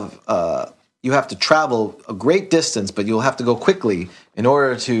have to travel a great distance, but you'll have to go quickly in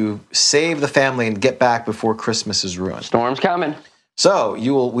order to save the family and get back before Christmas is ruined. Storm's coming. So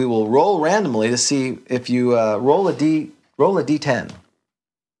we will roll randomly to see if you roll a d10.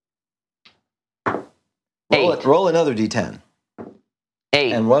 Roll another d10.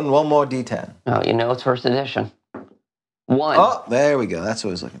 8. And one more d10. Oh, it's first edition. 1. Oh, there we go. That's what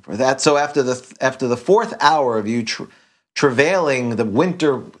I was looking for. So after the fourth hour of you travailing the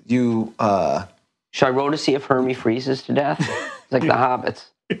winter, you... Should I roll to see if Hermie freezes to death? It's like the Hobbits.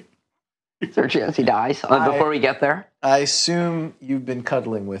 Is there a chance he dies before we get there? I assume you've been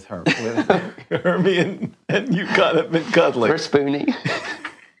cuddling with Hermie. Hermie and Yukon have been cuddling. We're spooning.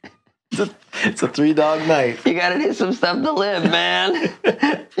 It's a 3-dog night. You got to do some stuff to live, man.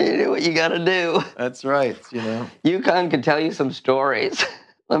 You do what you got to do. That's right, Yukon can tell you some stories.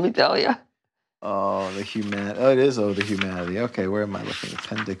 Let me tell you. Oh, the humanity. Oh, it is the humanity. Okay, where am I looking?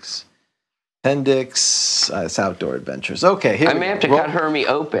 Appendix. It's outdoor adventures. Okay, here I may have to cut Hermie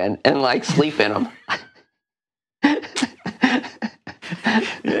open and sleep in him.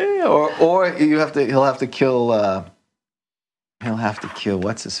 Yeah, or he'll have to kill. He'll have to kill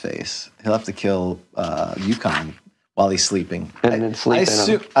what's his face. He'll have to kill Yukon while he's sleeping. And then sleep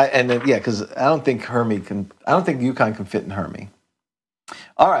in him. Because I don't think Yukon can fit in Hermie.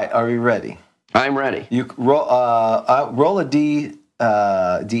 All right, are we ready? I'm ready. You roll a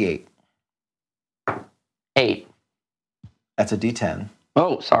D8. 8. That's a D10.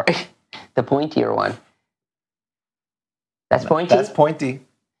 Oh, sorry. The pointier one. That's pointy? That's pointy.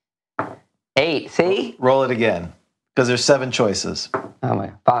 8. See? Roll it again. Because there's 7 choices. Oh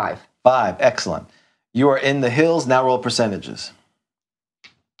my, 5. 5, excellent. You are in the hills, now roll percentages.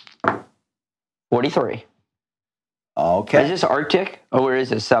 43. Okay. Is this Arctic? Or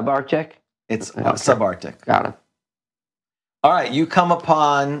is it subarctic? It's subarctic. Got it. All right, you come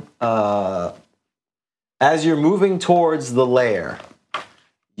upon, as you're moving towards the lair,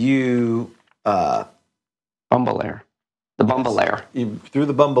 you... Bumble lair. The Bumble lair. Through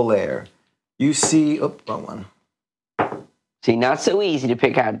the Bumble lair, you see... Oh, wrong one. See, not so easy to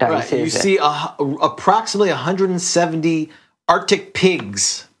pick out dice, right. You see approximately 170 Arctic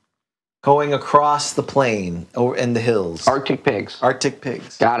pigs going across the plain or in the hills. Arctic pigs. Arctic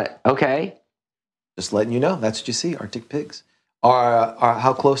pigs. Got it. Okay. Just letting you know, that's what you see. Arctic pigs. Are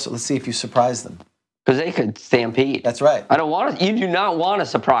how close? Let's see if you surprise them. Because they could stampede. That's right. I don't want to. You do not want to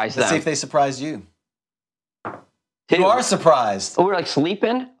surprise them. Let's see if they surprise you. You are surprised. Oh, we're like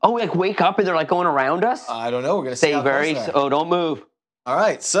sleeping? Oh, we like wake up and they're like going around us? I don't know. We're going to see how close they are. Oh, don't move. All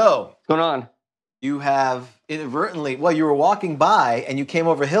right, so. What's going on? You have inadvertently, you were walking by and you came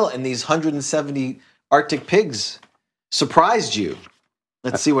over a hill and these 170 Arctic pigs surprised you.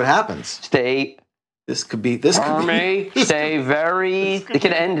 Let's see what happens. This could be. Hermie, stay very. It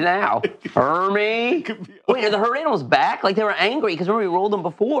could end now. Hermie. Wait, are the herd animals back? Like they were angry because remember we rolled them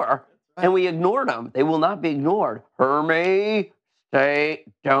before and we ignored them. They will not be ignored. Hermie, stay.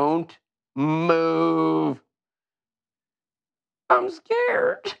 Don't move. I'm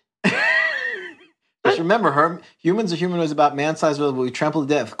scared. Just remember, humans are humanoids about man-sized will be trampled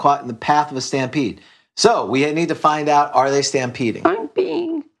to death, caught in the path of a stampede. So we need to find out: are they stampeding? I'm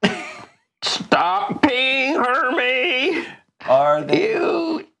peeing. Stop peeing, Hermie. Are they?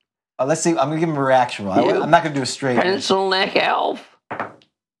 You. Let's see. I'm gonna give them a reaction roll. I'm not gonna do a straight. Pencil neck elf.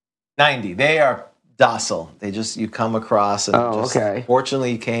 90. They are docile. You come across. And okay.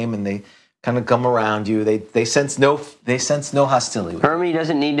 Fortunately, you came and they kind of come around you. They sense no hostility. Hermie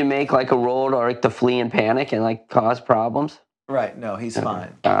doesn't need to make like a roll to like to flee and panic and like cause problems. Right. No, he's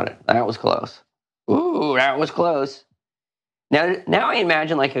fine. Got it. That was close. Ooh, that was close. Now I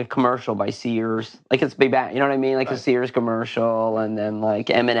imagine like a commercial by Sears, like it's big back. You know what I mean? Like a Sears commercial, and then like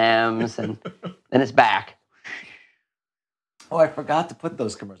M&Ms, and then it's back. Oh, I forgot to put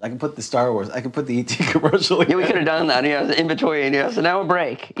those commercials. I can put the Star Wars. I can put the ET commercial. Yeah, we could have done that. Yeah, in between. Yeah, so now a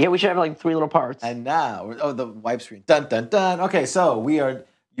break. Yeah, we should have like 3 little parts. And now, the wipe screen. Dun dun dun. Okay, so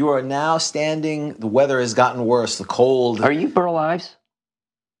you are now standing. The weather has gotten worse. The cold. Are you Burl Ives?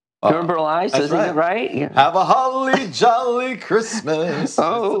 Remember Burl Ives? That's Isn't it right? Yeah. Have a holly jolly Christmas.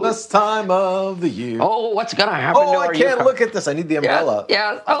 Oh. It's the best time of the year. Oh, what's gonna happen? Oh, I can't look at this. I need the umbrella.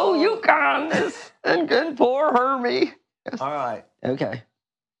 Yeah. Oh, you got this. And good poor Hermie. Yes. All right. Okay.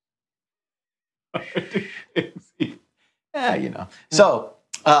 Yeah, So,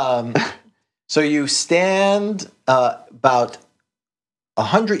 so you stand about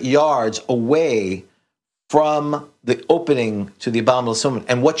 100 yards away from the opening to the abominable assembly,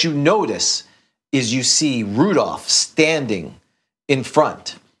 and what you notice is you see Rudolph standing in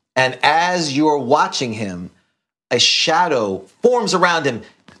front, and as you're watching him, a shadow forms around him.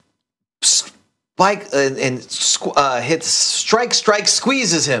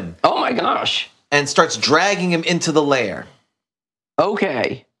 Squeezes him. Oh my gosh. And starts dragging him into the lair.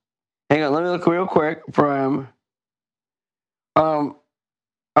 Okay. Hang on, let me look real quick from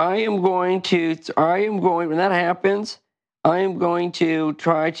when that happens, I am going to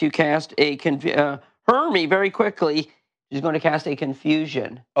try to cast a Hermie very quickly. She's going to cast a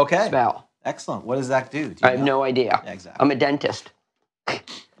confusion spell. Excellent. What does that do? I have no idea. Yeah, exactly. I'm a dentist. Right.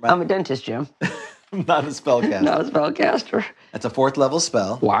 I'm a dentist, Jim. Not a spellcaster. Not a spellcaster. That's a 4th level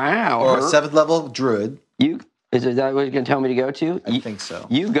spell. Wow. Or a 7th level druid. Is that what you're going to tell me to go to? I think so.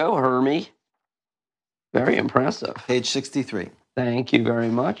 You go, Hermie. Very impressive. Page 63. Thank you very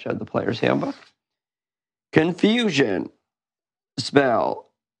much. The player's handbook. Confusion spell.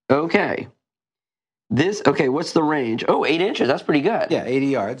 Okay. What's the range? Oh, 8 inches. That's pretty good. Yeah, 80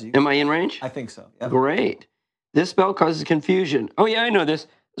 yards. Am I in range? I think so. Yep. Great. This spell causes confusion. Oh, yeah, I know this.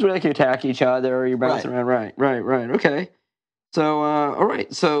 It's where like you attack each other or you're bouncing around. Right. Okay. So, all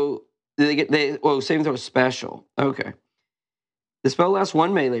right. So saving throw is special. Okay. The spell lasts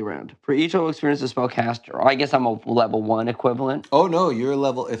 1 melee round. For each level experience, the spellcaster. I guess I'm a level 1 equivalent. Oh, no. You're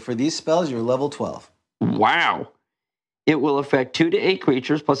for these spells, you're level 12. Wow. It will affect 2 to 8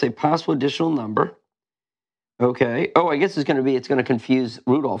 creatures plus a possible additional number. Okay. Oh, I guess it's going to confuse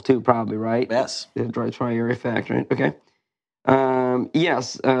Rudolph too, probably, right? Yes. Try area effect, right? Okay.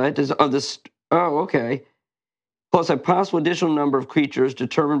 Yes. It does. Okay. Plus a possible additional number of creatures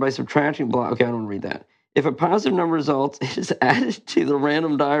determined by subtracting block. Okay, I don't want to read that. If a positive number results, it is added to the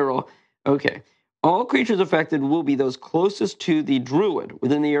random die roll. Okay. All creatures affected will be those closest to the druid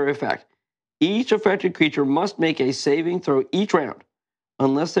within the area effect. Each affected creature must make a saving throw each round,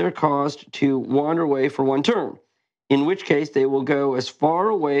 unless they're caused to wander away for 1 turn, in which case they will go as far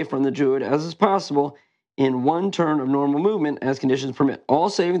away from the druid as is possible in 1 turn of normal movement as conditions permit. All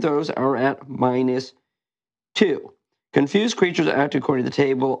saving throws are at -2. Confused creatures act according to the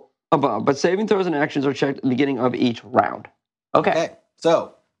table above, but saving throws and actions are checked at the beginning of each round. Okay.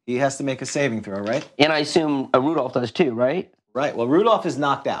 So he has to make a saving throw, right? And I assume Rudolph does too, right? Right. Well, Rudolph is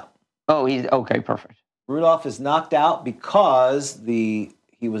knocked out. Oh, he's okay. Perfect. Rudolph is knocked out because he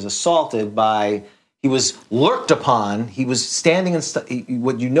was assaulted by. He was lurked upon. He was standing and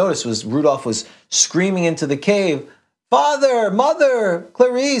what you noticed was Rudolph was screaming into the cave, "Father, Mother,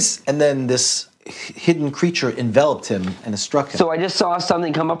 Clarice!" And then this hidden creature enveloped him and struck him. So I just saw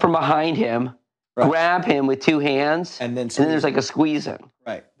something come up from behind him grab him with two hands, and then there's like a squeezing.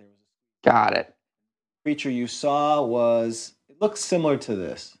 Right. Got it. The creature you saw it looks similar to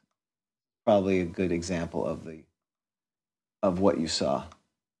this. Probably a good example of what you saw.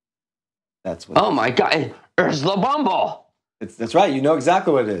 That's what. Oh my God! There's the Bumble. That's right. You know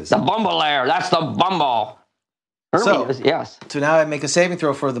exactly what it is. The Bumble lair. That's the Bumble. Yes. So now I make a saving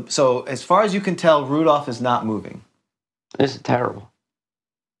throw for the. So as far as you can tell, Rudolph is not moving. This is terrible.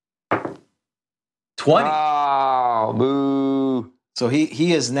 20. Oh, boo. So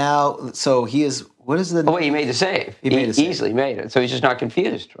he is now. So he is. What is the? Oh wait, he made the save. He made a save. Easily made it. So he's just not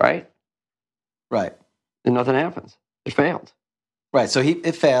confused, right? Right. And nothing happens. It failed. Right. So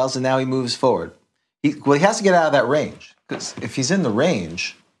it fails, and now he moves forward. He has to get out of that range, because if he's in the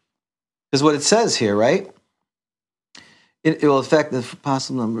range, is what it says here, right? It will affect the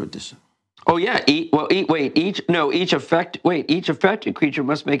possible number of additional. Oh yeah. Each affected creature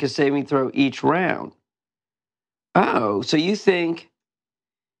must make a saving throw each round. Oh, so you think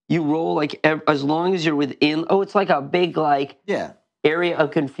you roll like as long as you're within? Oh, it's like a big area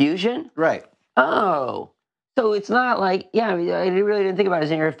of confusion. Right. Oh, so it's not like I really didn't think about it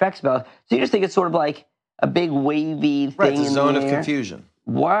as an area effect spell. So you just think it's sort of like a big wavy thing. Right. It's a in zone there. of confusion.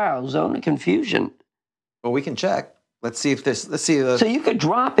 Wow, zone of confusion. Well, we can check. Let's see if this. Let's see. So you could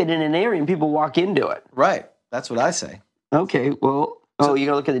drop it in an area and people walk into it. Right. That's what I say. Okay. Well. Oh, you're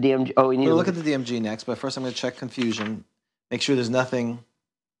gonna look at the DMG. Oh, we need to look at the DMG next. But first, I'm going to check confusion. Make sure there's nothing.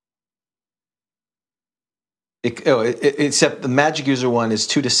 Except the magic user one is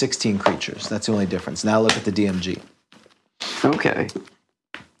 2 to 16 creatures. That's the only difference. Now look at the DMG. Okay.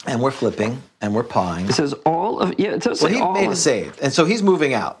 And we're flipping and we're pawing. It says all of It does say he made a save, and so he's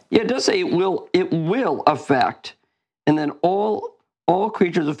moving out. Yeah, it does say it will affect, and then all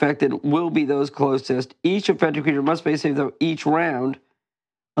creatures affected will be those closest. Each affected creature must make a save though each round,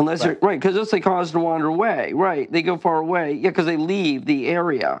 unless because this they cause to wander away. Right, they go far away. Yeah, because they leave the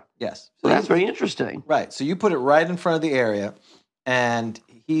area. Yes, so that's very interesting. Right, so you put it right in front of the area, and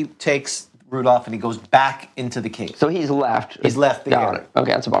he takes Rudolph and he goes back into the cave. So he's left. He's left the area.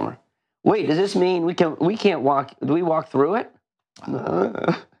 Okay, that's a bummer. Wait, does this mean we can't walk? Do we walk through it?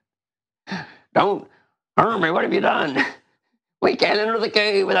 Don't hurt me. What have you done? We can't enter the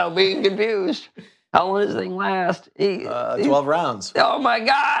cave without being confused. How long does this thing last? 12 rounds. Oh my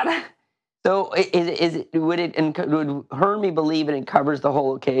God! So would Hermie believe it covers the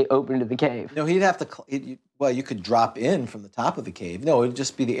whole cave, open to the cave? No, he'd have to. You could drop in from the top of the cave. No, it would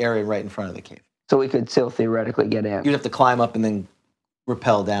just be the area right in front of the cave. So we could still theoretically get in. You'd have to climb up and then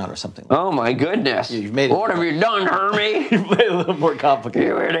rappel down or something. Oh my goodness! Yeah, you've made it. What have you done, Hermie? You've made it a little more complicated.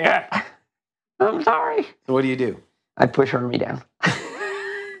 You idiot! I'm sorry. So what do? I push Hermie down.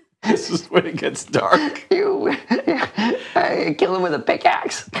 This is when it gets dark. I kill him with a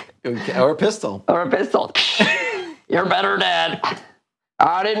pickaxe. Or a pistol. You're better dead.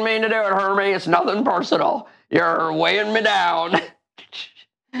 I didn't mean to do it, Hermie. It's nothing personal. You're weighing me down.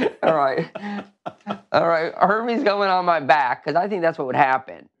 All right. Hermie's going on my back, because I think that's what would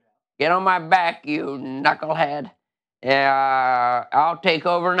happen. Get on my back, you knucklehead. Yeah, I'll take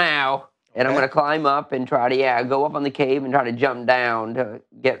over now. And I'm going to climb up and try to, go up on the cave and try to jump down to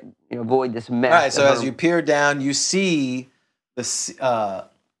avoid this mess. All right, so as you peer down, you see the...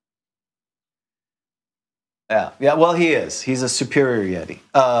 well, he is. He's a superior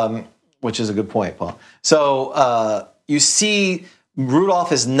Yeti, which is a good point, Paul. So you see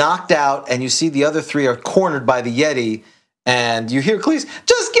Rudolph is knocked out, and you see the other three are cornered by the Yeti, and you hear Cleese,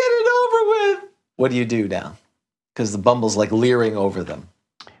 just get it over with! What do you do now? Because the Bumble's leering over them.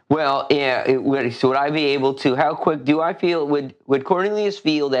 Well, yeah. So would I be able to? How quick do I feel? Would Cornelius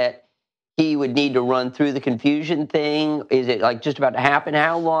feel that he would need to run through the confusion thing? Is it just about to happen?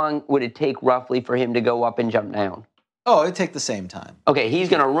 How long would it take roughly for him to go up and jump down? Oh, it'd take the same time. Okay, he's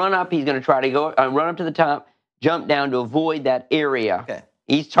going to run up. He's going to try to go run up to the top, jump down to avoid that area. Okay.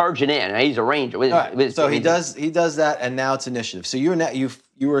 He's charging in. He's a ranger. All right. So he does that, and now it's initiative. So you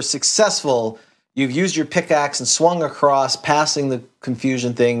were successful. You've used your pickaxe and swung across, passing the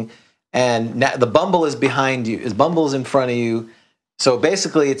confusion thing, and now the Bumble is behind you. The Bumble is in front of you. So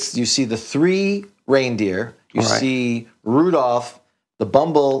basically, you see the 3 reindeer. You see Rudolph, the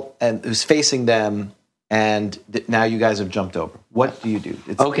Bumble, and who's facing them, and now you guys have jumped over. What do you do?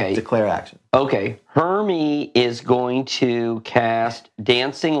 Declare action. Okay. Hermie is going to cast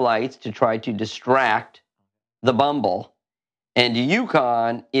Dancing Lights to try to distract the Bumble. And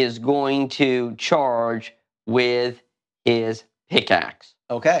Yukon is going to charge with his pickaxe.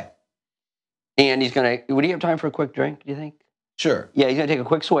 Okay. And he's going to... Would he have time for a quick drink, do you think? Sure. Yeah, he's going to take a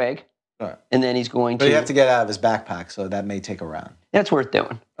quick swig. Right. And then he's going But to... you have to get out of his backpack, so that may take a round. That's worth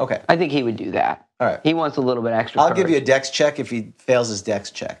doing. Okay. I think he would do that. All right. He wants a little bit extra I'll courage. give you a dex check if he fails his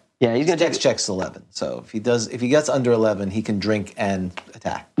dex check. Yeah, he's His going to dex check's 11. So if he gets under 11, he can drink and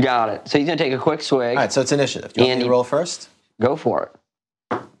attack. Got it. So he's going to take a quick swig. All right, so it's initiative. Do you want me to roll first? Go for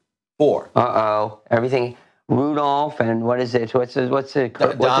it. 4. Uh-oh. Everything... Rudolph and what is it? What's it?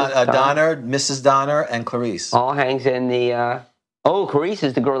 Donner, Mrs. Donner, and Clarice. All hangs in the... Clarice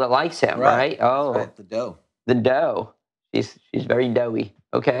is the girl that likes him, right? Oh. Right, the dough. The dough. She's very doughy.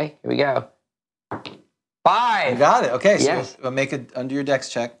 Okay, here we go. 5. You got it. Okay, so yes. make it under your dex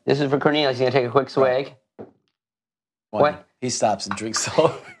check. This is for Cornelius. He's going to take a quick swig. Right. What? He stops and drinks the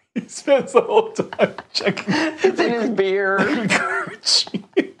whole... He spends the whole time checking. It's in his beard.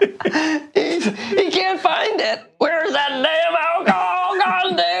 He can't find it. Where's that damn alcohol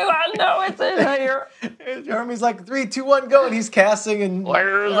gone to? I know it's in here. Hermie's like, 3, 2, 1, go. And he's casting. And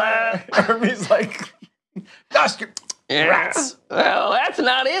where's that? Hermie's like, gosh, rats. Well, that's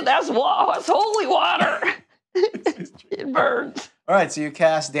not it. That's holy water. It burns. All right, so you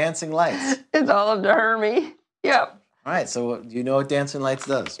cast Dancing Lights. It's all up to Hermie. Yep. All right, so do you know what Dancing Lights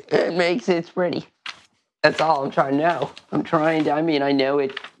does? It's pretty. That's all I'm trying to know. I know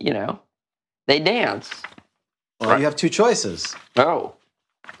it, they dance. Well, you have 2 choices. Oh.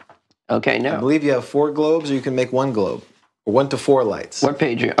 Okay, I no. believe you have 4 globes, or you can make 1 globe. Or 1 to 4 lights. What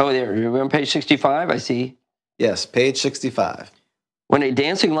page? There. You're on page 65, I see. Yes, page 65. When a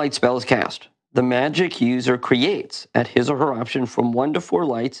dancing light spell is cast, the magic user creates, at his or her option, from 1 to 4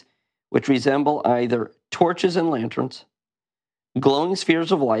 lights, which resemble either torches and lanterns, glowing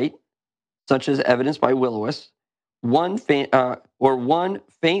spheres of light, such as evidenced by Will-O-Wisp, one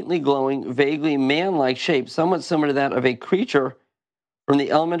faintly glowing, vaguely man-like shape, somewhat similar to that of a creature from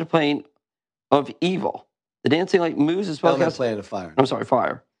the elemental plane of evil. The dancing light moves as spellcaster. Elemental plane of fire. I'm sorry,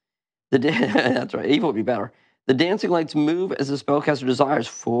 fire. That's right. Evil would be better. The dancing lights move as the spellcaster desires,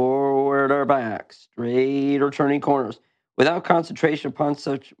 forward or back, straight or turning corners. Without concentration upon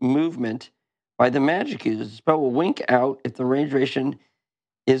such movement by the magic user, the spell will wink out if the range duration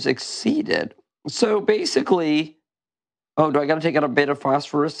is exceeded. So basically, do I got to take out a bit of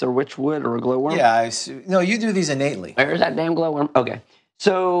phosphorus or witchwood or a glowworm? Yeah, no, you do these innately. Where's that damn glowworm? Okay.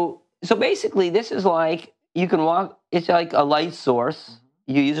 So basically, this is like, you can walk, it's like a light source.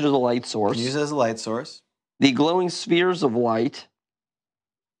 You use it as a light source. Use it as a light source. The glowing spheres of light,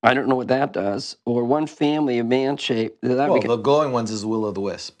 I don't know what that does, or one family of man-shaped. The glowing ones is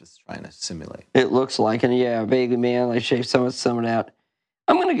Will-O-Wisp. It's trying to simulate. It looks like, and yeah, vaguely man-like shape, some of that.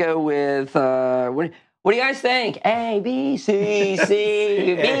 I'm going to go with, what do you guys think? A, B, C,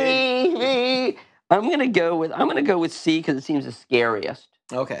 C, B, B. I'm going to go with C because it seems the scariest.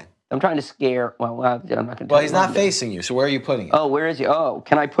 Okay. I'm trying to scare. Well, I'm not going to. Well, he's not facing you. So where are you putting it? Oh, where is he? Oh,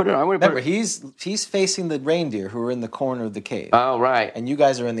 can I put it? Remember, he's facing the reindeer who are in the corner of the cave. Oh, right. And you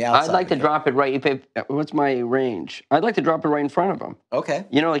guys are in the outside. I'd like to drop it right. What's my range? I'd like to drop it right in front of him. Okay.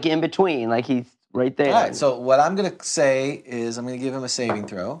 Like in between, like he's right there. All right. So what I'm going to say is I'm going to give him a saving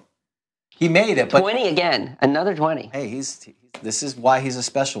throw. He made it, but 20 again. Another 20. Hey, this is why he's a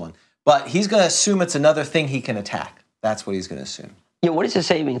special one. But he's going to assume it's another thing he can attack. That's what he's going to assume. Yeah, what is the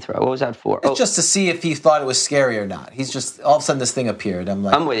saving throw? What was that for? It's just to see if he thought it was scary or not. He's just, all of a sudden this thing appeared. I'm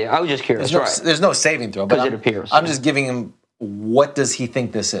with you. I was just curious. There's no saving throw. But it appears. I'm just giving him, what does he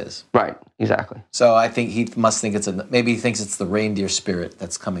think this is? Right, exactly. So I think he must think maybe he thinks it's the reindeer spirit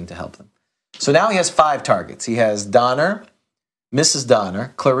that's coming to help them. So now he has 5 targets. He has Donner, Mrs.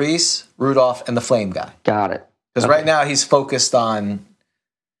 Donner, Clarice, Rudolph, and the flame guy. Got it. Because right now he's focused on...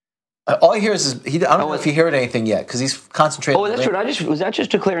 all he hears is... I don't know if he heard anything yet, because he's concentrating... Oh, that's right. Was that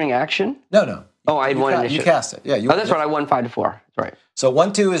just declaring action? No. Oh, I had one initiative. You cast it. Yeah. That's right. I won 5 to 4. That's right. So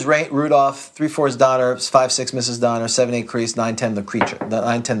 1-2 is Rudolph, 3-4 is Donner, 5-6 Mrs. Donner, 7-8 Clarice, 9-10 the creature.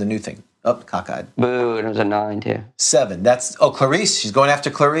 9-10 the new thing. Oh, cockeyed. Boo, and it was a 9 too. 7. Clarice. She's going after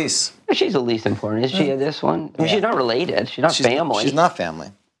Clarice. She's the least important. Is she at this one? I mean, she's not related. She's not family. She's not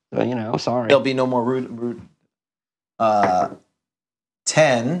family. So, sorry. There'll be no more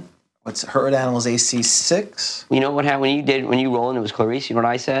 10. What's herd animals AC 6? You know what happened when you rolled and it was Clarice? You know what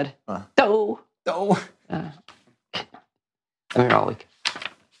I said? No. I'm here all week.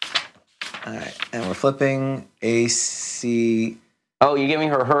 All right, and we're flipping AC. Oh, you're giving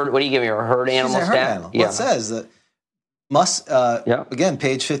her herd. What are you giving her? A herd animal She's a stat? herd animal. Yeah. Well, it says that again,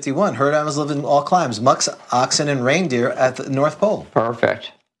 page 51. Herd animals live in all climes: mucks, oxen, and reindeer at the North Pole.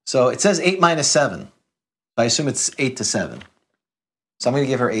 Perfect. So it says 8 minus 7. I assume it's 8 to 7. So I'm going to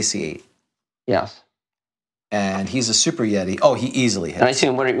give her AC 8. Yes. And he's a super yeti. Oh, he easily hits. And I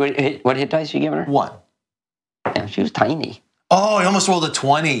assume what hit dice are you giving her? 1. Yeah, she was tiny. Oh, he almost rolled a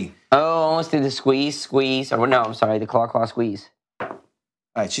 20. Oh, almost did the squeeze. Or no, I'm sorry, the claw squeeze.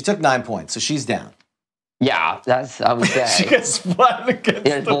 All right, she took 9 points, so she's down. Yeah, that's, I would say. She gets blood against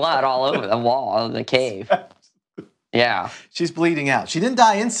There's blood all over the wall of the cave. Yeah. She's bleeding out. She didn't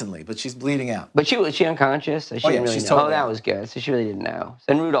die instantly, but she's bleeding out. But was she unconscious? So she didn't really she's know. totally That out. was good. So she really didn't know. So,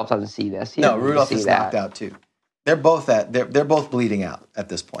 and Rudolph doesn't see this. He No, doesn't Rudolph see is that. knocked out too. They're both bleeding out at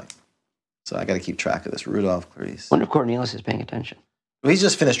this point. So I got to keep track of this. Rudolph, Clarice. Wonder if Cornelius is paying attention. Well, he's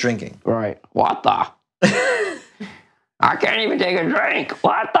just finished drinking. Right. What the? I can't even take a drink.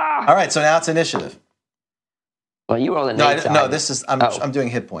 What the? All right, so now it's initiative. Well, you rolled a No, this is I'm doing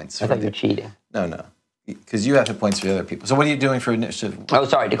hit points. I thought you were cheating. No, because you have hit points for the other people. So what are you doing for initiative? Oh,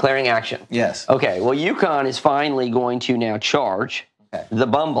 sorry, declaring action. Yes. Okay, well, Yukon is finally going to now charge the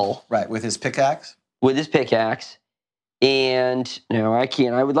Bumble. Right, with his pickaxe? With his pickaxe. And, no, I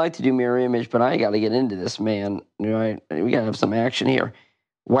can't. I would like to do mirror image, but I got to get into this, man. We got to have some action here.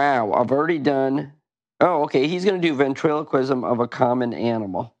 Wow, I've already done... Oh, okay, he's going to do ventriloquism of a common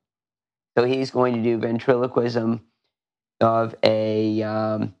animal. So he's going to do ventriloquism of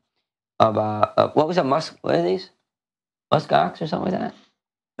what was a what are these? Muskox or something like that?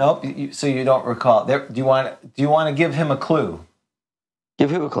 Nope. So you don't recall. Do you want to give him a clue?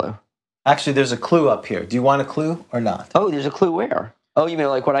 Give who a clue? Actually, there's a clue up here. Do you want a clue or not? Oh, there's a clue where? Oh, you mean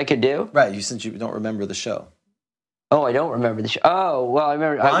like what I could do? Right. Since you don't remember the show. Oh, I don't remember the show. Oh, well, I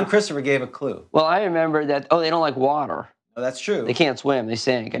remember. Ron Christopher gave a clue. Well, I remember that. Oh, they don't like water. Oh, that's true. They can't swim. They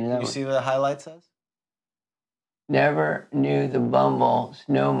sink. And you see what the highlight says? Never knew the Bumble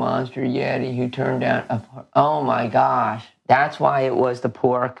snow monster Yeti who turned down a... Oh, my gosh. That's why it was the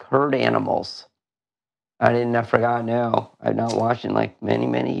poor herd animals. I forgot now. I've not watched in like many,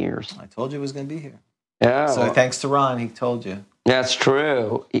 many years. I told you it was going to be here. Yeah. So thanks to Ron, he told you. That's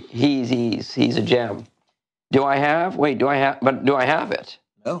true. He's a gem. Do I have it?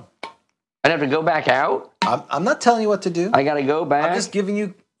 No. I'd have to go back out? I'm not telling you what to do. I got to go back? I'm just giving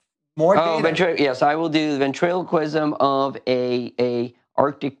you more data. Yes, I will do the ventriloquism of a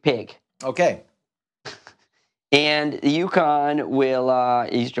Arctic pig. Okay. And the Yukon will,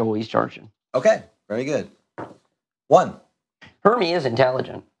 he's charging. Okay, very good. 1. Hermie is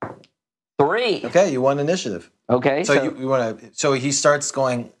intelligent. 3. Okay, you won initiative. Okay. So you want to, so he starts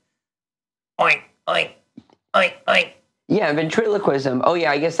going, oink, oink, oink, oink. Yeah, ventriloquism. Oh,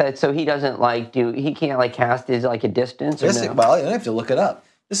 yeah, I guess that's so he doesn't he can't cast his a distance or no? Well, you don't have to look it up.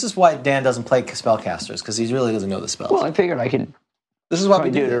 This is why Dan doesn't play spellcasters, because he really doesn't know the spells. Well, I figured I could This is why we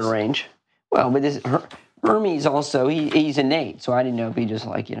do it this. at range. Well, but Hermes also, he's innate, so I didn't know if he just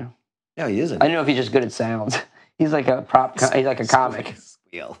Yeah, he is. I didn't know if he's just good at sounds. He's like a he's like a comic.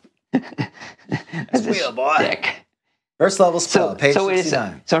 Squeal. Squeal, boy. Stick. First level spell, page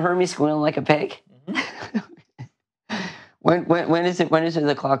 69. So Hermes squealing like a pig? Mm-hmm. when is it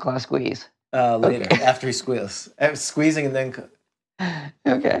the claw squeeze? Later, after he squeals. Squeezing and then...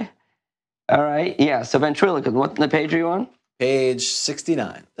 Okay. All right. Yeah, so ventriloquism. What page are you on? Page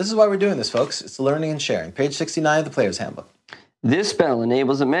 69. This is why we're doing this, folks. It's learning and sharing. Page 69 of the Player's Handbook. This spell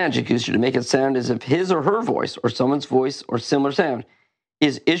enables a magic user to make it sound as if his or her voice, or someone's voice, or similar sound,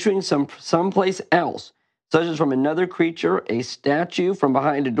 is issuing someplace else, such as from another creature, a statue, from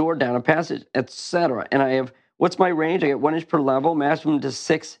behind a door, down a passage, etc. And I have, what's my range? I get 1 inch per level, maximum to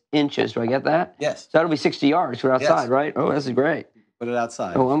 6 inches. Do I get that? Yes. So that'll be 60 yards. We're outside, right? Oh, this is great. Put it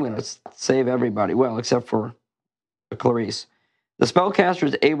outside. Oh, I'm going to save everybody. Well, except for Clarice. The spellcaster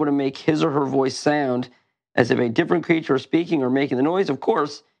is able to make his or her voice sound as if a different creature is speaking or making the noise, of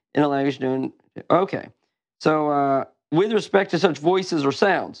course, in a language known. Okay. So, with respect to such voices or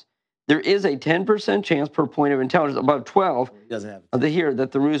sounds, there is a 10% chance per point of intelligence, above 12, He doesn't have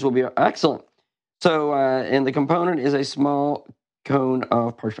that the ruse will be excellent. So, and the component is a small cone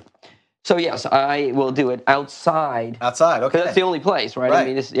of parchment. So, yes, I will do it outside. Outside, okay. That's the only place, right? I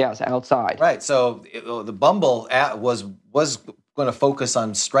mean, it's outside. Right, so the Bumble was going to focus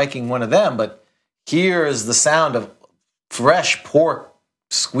on striking one of them, but here is the sound of fresh pork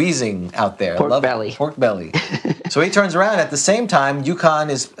squeezing out there. Pork belly. Pork belly. So he turns around. At the same time,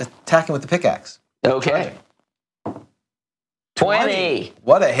 Yukon is attacking with the pickaxe. Okay. 20.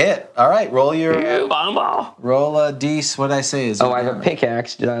 What a hit. All right, roll your... Bumble. Roll a d... What did I say? I have a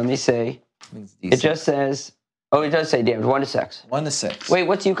pickaxe. Did I only say... It just says... Oh, it does say damage. 1 to 6. 1 to 6. Wait,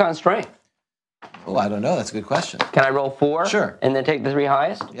 what's Yukon's strength? Oh, I don't know. That's a good question. Can I roll 4? Sure. And then take the 3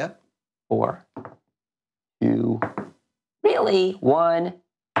 highest? Yep. 4. 2. Really? 1.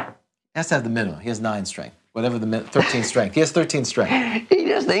 He has to have the minimum. He has 9 strength. Whatever the 13 strength. He has 13 strength. He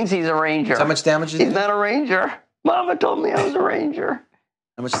just thinks he's a ranger. So how much damage did you do? He's not a ranger. Mama told me I was a ranger.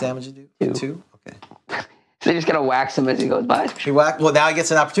 How much damage did you do? 2. Okay. So you're just going to wax him as he goes by? Well, now he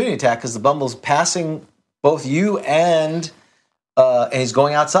gets an opportunity attack because the Bumble's passing both you and he's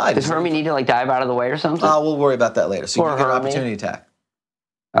going outside. Does Hermie need to like dive out of the way or something? We'll worry about that later. So you Poor can get an Hermie. opportunity attack.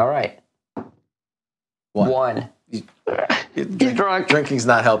 All right. 1. He's drunk. Drinking's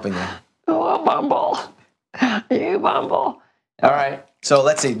not helping you. Oh, Bumble. You Bumble. All right. So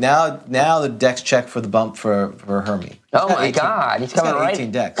let's see. Now the dex check for the bump for Hermie. Oh my God. He's coming got right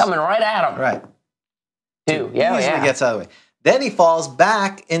 18 dex. coming right at him. Right. 2. Yeah, He easily yeah. gets out of the way. Then he falls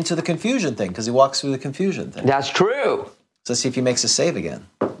back into the confusion thing because he walks through the confusion thing. That's true. So let's see if he makes a save again.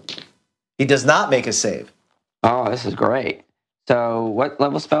 He does not make a save. Oh, this is great. So what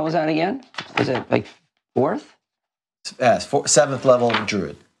level spell was that again? Was it like 4th? Yes, 7th level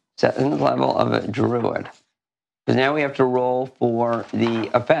druid. 7th level of a druid. Because now we have to roll for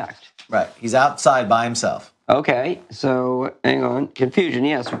the effect. Right. He's outside by himself. Okay, so hang on. Confusion,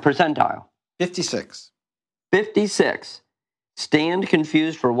 yes, percentile. 56. 56. Stand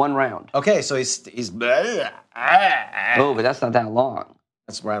confused for 1 round. Okay, so he's Oh, but that's not that long.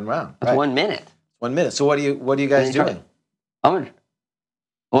 That's round. That's Right. 1 minute. 1 minute. So what are you guys doing? I'm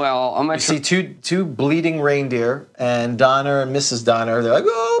gonna You see two bleeding reindeer, and Donner and Mrs. Donner. They're like,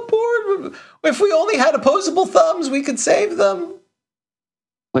 oh, poor. If we only had opposable thumbs, we could save them.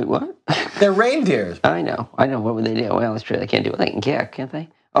 Wait, what? They're reindeers. I know. What would they do? Well, that's true. They can't do it. They can kick, can't they?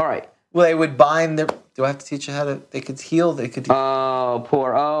 All right. Well, they would bind their. Do I have to teach you how to? They could heal. They could. Oh,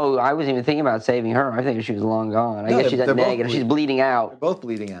 poor. Oh, I wasn't even thinking about saving her. I think she was long gone. I No, guess she's at they're both negative. She's bleeding They're out. both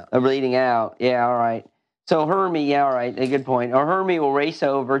bleeding out. Bleeding out. Yeah, all right. So Hermie, yeah, all right. A good point. Or Hermie will race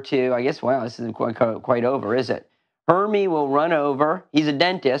over to, I guess, wow, this isn't quite over, is it? Hermie will run over. He's a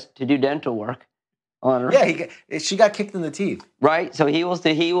dentist to do dental work on her. Yeah, she got kicked in the teeth. Right? So he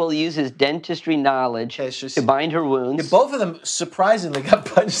will use his dentistry knowledge to bind her wounds. Yeah, both of them surprisingly got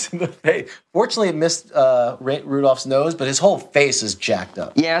punched in the face. Fortunately, it missed Rudolph's nose, but his whole face is jacked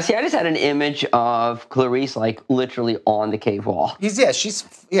up. Yeah, see, I just had an image of Clarice, like, literally on the cave wall.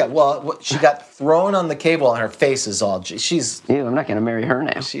 She got thrown on the cave wall, and her face is all. She's. Ew, I'm not going to marry her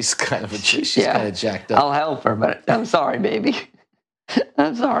now. She's kind of kind of jacked up. I'll help her, but I'm sorry, baby.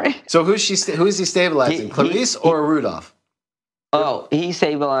 I'm sorry. So who's he stabilizing? Clarice or Rudolph? Oh, he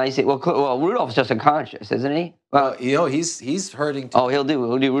stabilized it. Well, Rudolph's just unconscious, isn't he? Well, he's hurting too. Oh, he'll do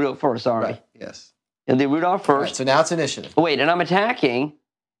Rudolph first. Sorry. Right. Yes. He'll do Rudolph first. Right, so now it's initiative. Wait, and I'm attacking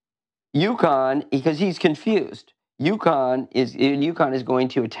Yukon because he's confused. Yukon is going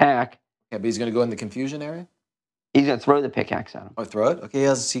to attack. Yeah, but he's going to go in the confusion area. He's going to throw the pickaxe at him. Oh, throw it. Okay,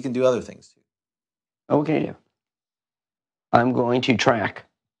 he can do other things too. Oh, what can he do? I'm going to track.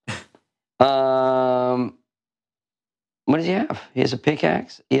 What does he have? He has a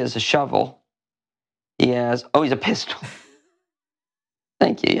pickaxe. He has a shovel. He's a pistol.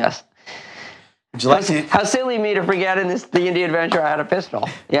 Thank you, yes. Would you like to? How silly of me to forget in this D&D adventure I had a pistol.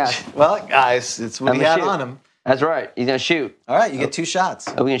 Yes. Well, guys, it's what he had on him. That's right. He's going to shoot. All right, you get 2 shots.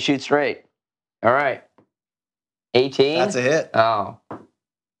 Oh, we can shoot straight. All right. 18? That's a hit. Oh.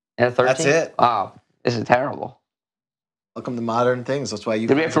 And a 13? That's it. Oh, this is terrible. Welcome to modern things. That's why you.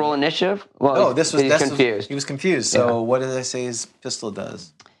 Did we have to roll initiative? Well, no, he's confused. He was confused. So what did I say his pistol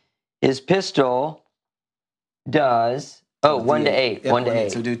does? His pistol does 1 to 8. Yeah, 1 to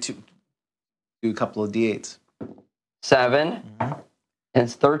 8. So do a couple of d8s. 7. And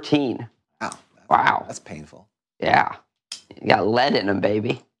it's 13. Wow. That's painful. Yeah. You got lead in him,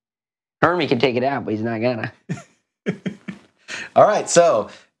 baby. Hermie can take it out, but he's not gonna. All right, so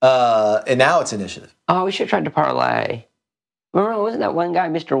and now it's initiative. Oh, we should have tried to parlay. Remember, wasn't that one guy,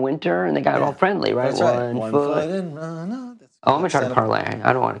 Mr. Winter, and they got all friendly, right? That's right. 1 foot in. No. I'm going to try to parlay.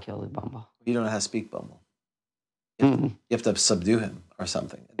 I don't want to kill the Bumble. You don't know how to speak Bumble. Mm-hmm. You have to subdue him or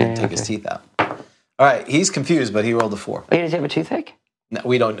something and then take his teeth out. All right, he's confused, but he rolled a 4. Wait, does he have a toothache? No,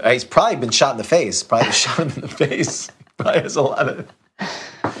 we don't. He's probably been shot in the face. Probably shot him in the face. Probably has a lot of.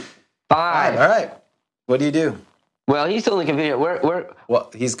 5. All right. What do you do? Well, he's still in the confusion.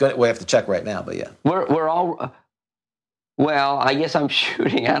 Well, he's going. We have to check right now, but yeah. We're all. Well, I guess I'm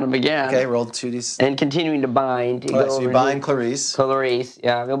shooting at him again. Okay, roll 2d. And continuing to bind. All right, so you bind Clarice. Clarice,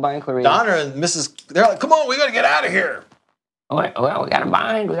 yeah, we'll bind Clarice. Donner and Mrs. They're like, come on, we got to get out of here. Well, we got to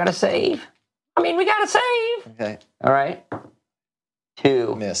bind. We got to save. We got to save. Okay. All right.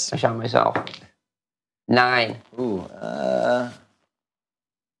 2. Miss. I shot myself. 9. Ooh.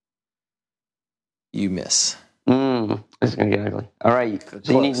 You miss. This is going to get ugly. All right.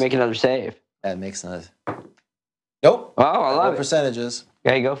 So you need to make another save. That makes another. Nope. Oh, I love it. Percentages.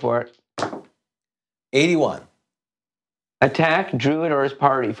 Okay, go for it. 81. Attack Druid or his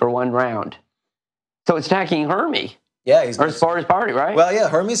party for 1 round. So it's attacking Hermie. Yeah, he's or as far as party, right? Well, yeah,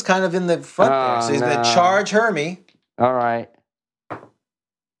 Hermie's kind of in the front there, so he's going to charge Hermie. All right.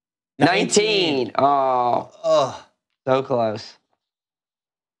 19. Oh, so close.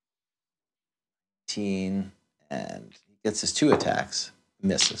 19, and he gets his 2 attacks.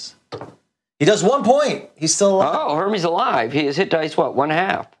 Misses. He does 1 point. He's still alive. Oh, Hermie's alive. His hit dice, what,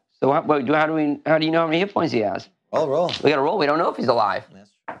 1.5. So how do you know how many hit points he has? Roll. We got to roll. We don't know if he's alive. That's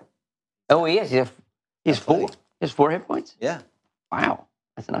true. Oh, he is. He has 4. He has 4 hit points? Yeah. Wow.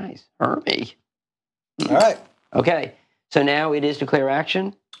 That's nice. Hermie. All right. Okay. So now it is declare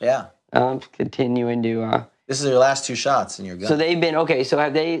action. Yeah. Continuing to... This is your last 2 shots in your gun. So they've been... Okay, so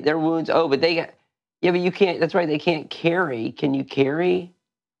have their wounds... Oh, but they got... Yeah, but you can't... That's right. They can't carry. Can you carry?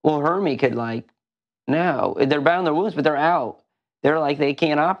 Well, Hermie could, like... No. They're bound their wounds, but they're out. They're like... They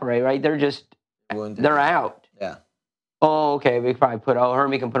can't operate, right? They're just... Wounded. They're out. Yeah. Oh, okay. We could probably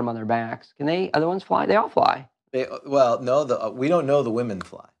Hermie can put them on their backs. Can they? Other ones fly? They all fly. No. We don't know the women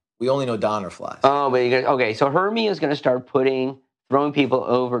fly. We only know Donner flies. Oh, but okay. So Hermie is going to start throwing people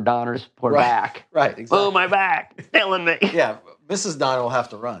over Donner's poor back. Right. Exactly. Oh, my back, it's killing me. Yeah, Mrs. Donner will have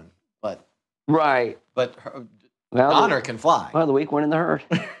to run, but right. But Donner can fly. Well, the weak one in the herd.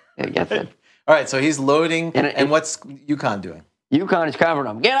 Yeah, gets it. All right. So he's loading, and what's Yukon doing? Yukon is covering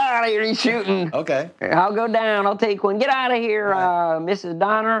him. Get out of here! He's shooting. Okay. I'll go down. I'll take one. Get out of here, right. Mrs.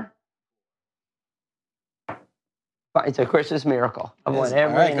 Donner. It's a Christmas miracle. I want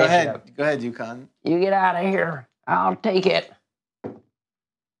every All right, go ahead, Yukon. You get out of here. I'll take it.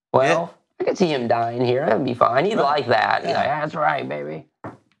 Well, I could see him dying here. That'd be fine. He'd like that. Yeah. That's right, baby.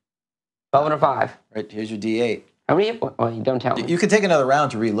 12 and a 5. Right, here's your D8. How many? Well, you don't tell me. You can take another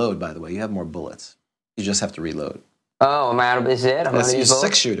round to reload, by the way. You have more bullets. You just have to reload. Oh, I'm out of this. Is it? I'm That's your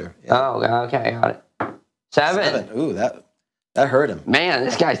 6-shooter. Yeah. Oh, okay, got it. 7. Ooh, that hurt him. Man,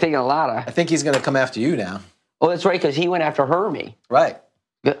 this guy's taking a lot of... I think he's going to come after you now. Oh, that's right, because he went after Hermie. Right.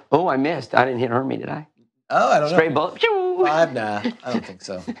 Oh, I missed. I didn't hit Hermie, did I? Oh, I don't know. Straight bullet. 5? Nah, I don't think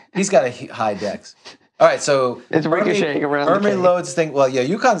so. He's got a high dex. All right, so... It's ricocheting around Hermie loads thing... Well, yeah,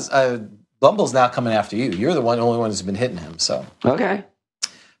 Yukon's... Bumble's now coming after you. You're the only one who's been hitting him, so... Okay.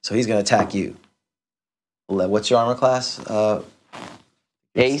 So he's going to attack you. What's your armor class?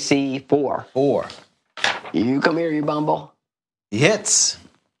 AC 4. 4. You come here, you Bumble. He hits.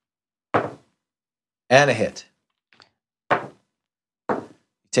 And a hit. You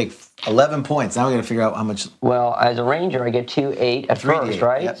take 11 points. Now we're going to figure out how much... Well, as a ranger, I get 2, 8 at first,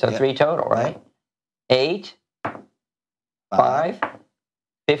 right? Yep, so 3 total, right? 8, 5,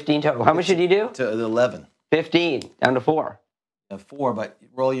 15 total. How much did you do? To 11. 15, down to 4. 4, but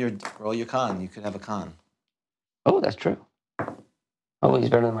roll your con. You could have a con. Oh, that's true. Oh, he's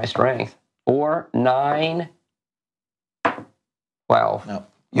better than my strength. 4, 9, 12. No,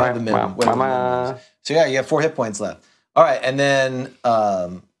 you have the minimum. So yeah, you have 4 hit points left. All right, and then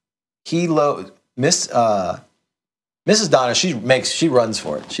Mrs. Donner, she runs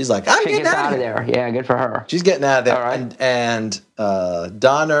for it. She's like, I'm getting out of there. Yeah, good for her. She's getting out of there. All right. And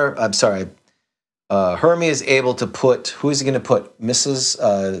Donner, I'm sorry, Hermie is able to put, who is he going to put?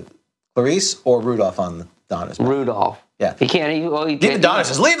 Mrs. Clarice or Rudolph on Donner's back? Rudolph. Yeah. He can't. Even Donner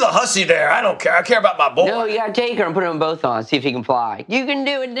says, leave the hussy there. I don't care. I care about my boy. No, you got to take her and put them both on. See if he can fly. You can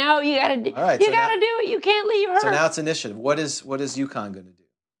do it. No, you got to do it. Right, you got to do it. You can't leave her. So now it's initiative. What is Yukon going to do?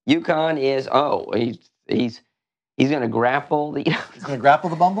 Yukon is, he's going to grapple the... He's going to grapple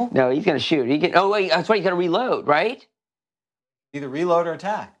the Bumble? No, he's going to shoot. Wait, that's right. He's going to reload, right? Either reload or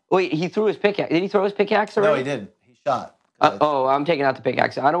attack. Wait, he threw his pickaxe. Did he throw his pickaxe already? No, he didn't. He shot. I'm taking out the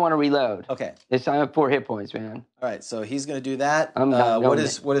pickaxe. I don't want to reload. Okay. I have 4 hit points, man. All right, so he's going to do that. What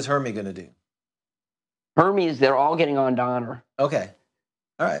is Hermie going to do? Hermie is, they're all getting on Donner. Okay.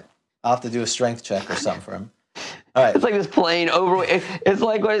 All right. I'll have to do a strength check or something for him. All right. It's like this plane overweight. It's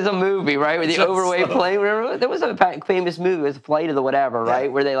like what is a movie, right? With the overweight plane. Remember? There was a famous movie, it was Flight of the Whatever,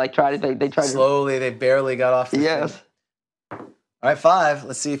 right? Where they like try to slowly. They barely got off. Yes. Thing. All right, 5.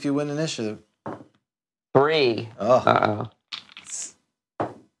 Let's see if you win initiative. 3. Oh.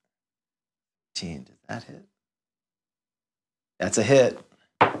 15. Did that hit? That's a hit.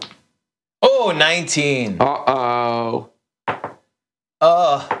 Oh, 19.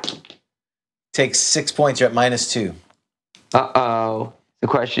 Takes 6 points. You're at -2. The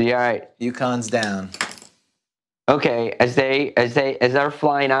question. Yeah, all right. Yukon's down. Okay, as they're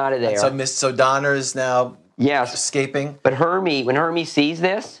flying out of there. So Donner is now escaping. But when Hermie sees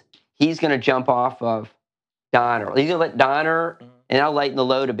this, he's going to jump off of Donner. He's going to let Donner, and I'll lighten the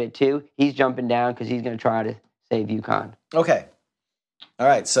load a bit too. He's jumping down because he's going to try to save Yukon. Okay. All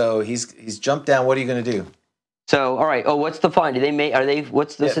right. So he's jumped down. What are you going to do? So all right. Oh, what's the fun?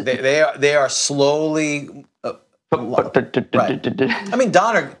 What's the? They are slowly I mean,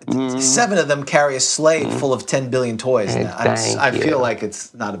 Donner, 7 of them carry a sleigh full of 10 billion toys. Now. I feel like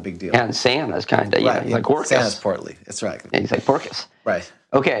it's not a big deal. And Santa's kind of, right. like Orcus. Santa's portly. That's right. Yeah, he's like Porcus. Right.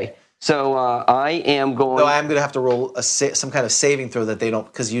 Okay, so I am going... So I'm going to have to roll some kind of saving throw that they don't...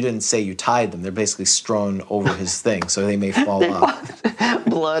 Because you didn't say you tied them. They're basically strewn over his thing, so they may fall off.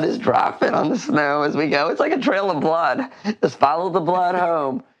 Blood is dropping on the snow as we go. It's like a trail of blood. Just follow the blood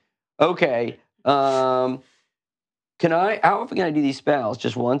home. Okay. How often can I do these spells?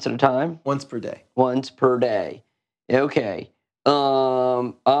 Just once at a time? Once per day. Once per day. Okay.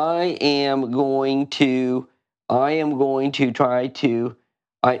 I am going to try to...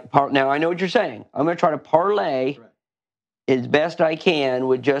 now, I know what you're saying. I'm going to try to parlay as best I can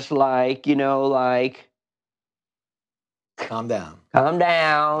with just like... Calm down. Calm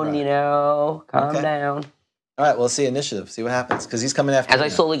down, right. Calm down. All right, we'll see initiative. See what happens, because he's coming after As I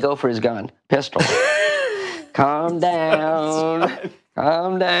slowly go for his gun. Pistol. Calm down.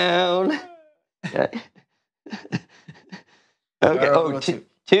 Calm down. Okay. Oh,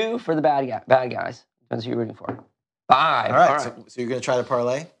 two for the bad guys. That's what you're rooting for. 5. All right. So you're going to try to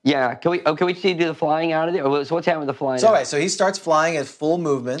parlay? Yeah. Can we see do the flying out of there? So what's happening with the flying? So, all right. So he starts flying at full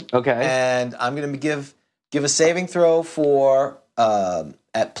movement. Okay. And I'm going to give a saving throw for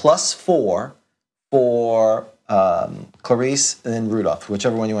at +4 for Clarice and then Rudolph,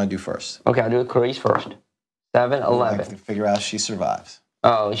 whichever one you want to do first. Okay, I'll do Clarice first. 7, 11. I can figure out she survives.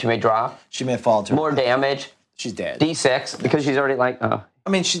 Oh, she may drop? She may fall to more damage. She's dead. D6, because she's already like, oh. I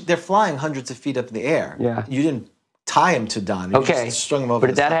mean, they're flying hundreds of feet up in the air. Yeah. You didn't tie him to Don. You just strung him over. But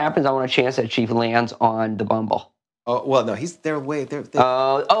if that happens, I want a chance that she lands on the Bumble. Oh, well, no, they're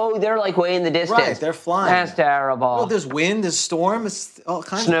they're like way in the distance. Right, they're flying. That's terrible. Well, there's wind, there's storm, it's all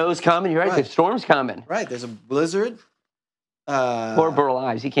kinds Snow's coming, you're right, the storm's coming. Right, there's a blizzard. Poor Burl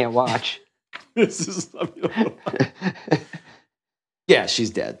Ives, he can't watch. This is yeah, she's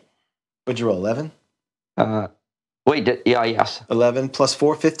dead. What'd you roll, 11? Yes. 11 plus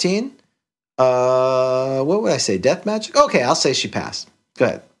 4, 15? What would I say, death magic? Okay, I'll say she passed. Go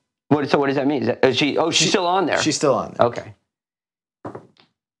ahead. So what does that mean? She's still on there? She's still on there. Okay.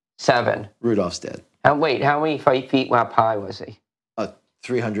 7. Rudolph's dead. How many feet up high was he?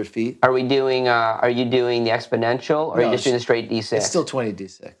 300 feet. Are you doing the exponential, or are you just doing the straight D6? It's still 20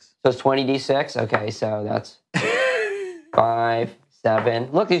 D6. So it's 20 D6? Okay, so that's 5, 7.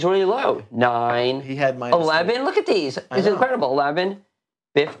 Look, these are really low. 9. He had minus 11. 3. Look at these. It's incredible. 11,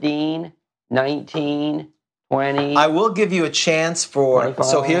 15, 19, 20. I will give you a chance for. 25,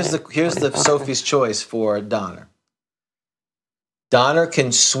 so here's the Sophie's choice for Donner. Donner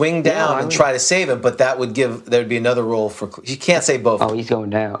can swing down and try to save him, but there'd be another roll for. You can't save both. Oh, he's going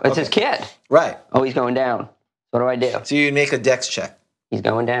down. It's his kid. Right. Oh, he's going down. What do I do? So you make a dex check. He's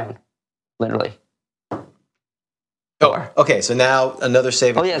going down. Literally. Oh, okay. So now another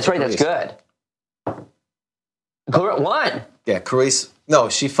saving. Oh, yeah, that's right. That's good. 1. Yeah, Carice. No,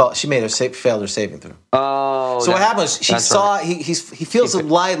 she failed her saving throw. Oh. So what happened was he feels a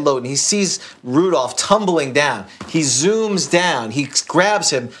light load and he sees Rudolph tumbling down. He zooms down. He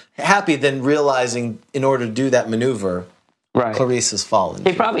grabs him, happy, then realizing in order to do that maneuver, Clarice has fallen.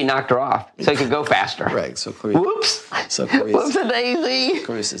 He probably knocked her off so he could go faster. Right. So Clarice. Whoops. So Clarice. Whoops a daisy.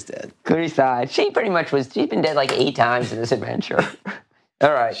 Clarice is dead. Clarice died. She pretty much was. She's been dead like 8 times in this adventure.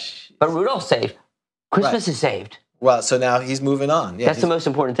 All right. But Rudolph's saved. Christmas is saved. Well, so now he's moving on. Yeah, that's the most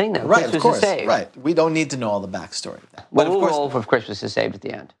important thing, though. Right, Christmas of course. is saved. Right. We don't need to know all the backstory of that. But we'll roll for Christmas is saved at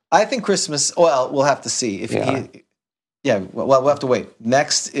the end. I think Christmas. Well, we'll have to see if he. Yeah. Well, we'll have to wait.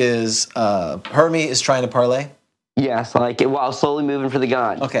 Next is Hermie is trying to parlay. Yes, while slowly moving for the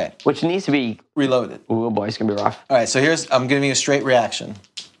gun. Okay. Which needs to be reloaded. Oh boy, it's gonna be rough. All right. So I'm giving you a straight reaction.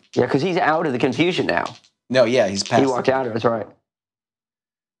 Yeah, because he's out of the confusion now. No. Yeah, he's past. He walked out of it. That's right.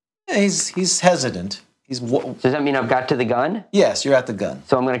 Yeah, he's hesitant. Does that mean I've got to the gun? Yes, you're at the gun.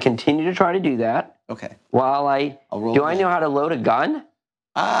 So I'm going to continue to try to do that. Okay. While I know how to load a gun?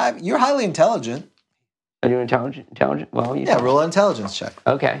 You're highly intelligent. Are you intelligent? Well, roll an intelligence check.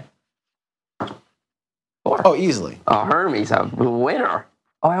 Okay. 4. Oh, easily. Oh, Hermie's a winner.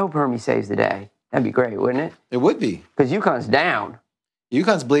 Oh, I hope Hermie saves the day. That'd be great, wouldn't it? It would be. Because Yukon's down.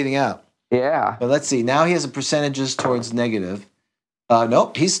 Yukon's bleeding out. Yeah. But let's see. Now he has percentages towards negative.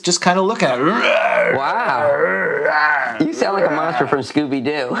 Nope, he's just kind of looking at it. Wow. You sound like a monster from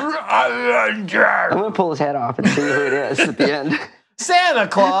Scooby-Doo. I'm going to pull his head off and see who it is at the end. Santa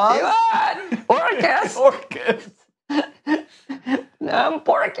Claus. Orcus. No, I'm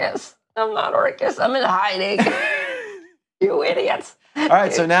Porcus. I'm not Orcus. I'm in hiding. You idiots. All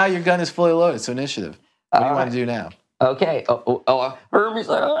right, so now your gun is fully loaded, so initiative. What do you want to do now? Okay. Hermie's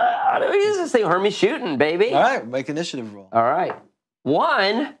like, What is this thing? Hermes shooting, baby. All right, make initiative roll. All right.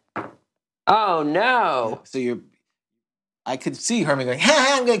 1. Oh, no. So I could see Hermie going,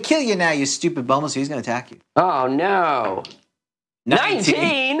 ha, I'm going to kill you now, you stupid bumble. So he's going to attack you. Oh, no.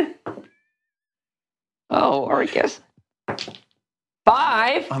 19. Oh, or I guess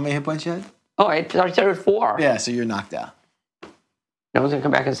 5. How many hit points you had? Oh, I started with 4. Yeah, so you're knocked out. No one's going to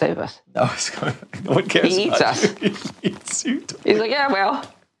come back and save us. No one cares. He eats about us. you. He eats you. He's like, yeah, well,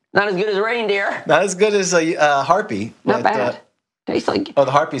 not as good as a reindeer. Not as good as a harpy. Not bad. Tastes like...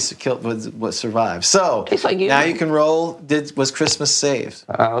 the harpies killed what survived. So Tastes like you. Now you can roll. Was Christmas saved?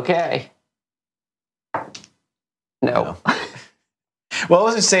 Okay. No. Well,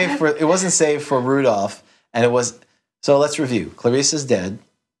 it wasn't saved for Rudolph, and it was. So let's review. Clarissa's dead.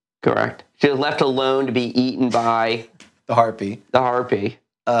 Correct. She was left alone to be eaten by The harpy.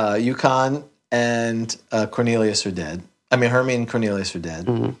 Yukon and Cornelius are dead. I mean, Hermie and Cornelius are dead.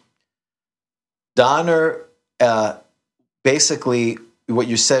 Mm-hmm. Donner, basically, what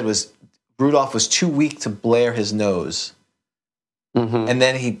you said was Rudolph was too weak to blare his nose. Mm-hmm. And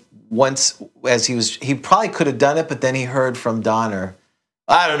then he probably could have done it, but then he heard from Donner,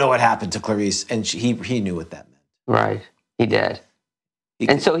 I don't know what happened to Clarice, and he knew what that meant. Right. He did.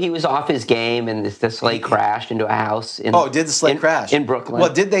 So he was off his game, and the sleigh crashed into a house. Did the sleigh crash? In Brooklyn.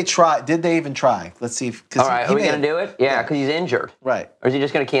 Well, did they try? Did they even try? Let's see. All right, are we going to do it? Yeah, because he's injured. Right. Or is he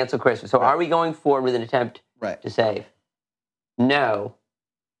just going to cancel Christmas? So are we going forward with an attempt right. to save? No.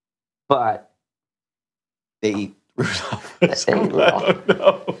 But. They eat Rudolph. They eat Rudolph.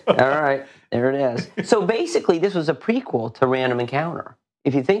 No. All right, there it is. So basically, this was a prequel to Random Encounter,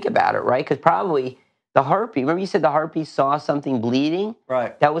 if you think about it, right? Because probably... The harpy, remember you said the harpy saw something bleeding?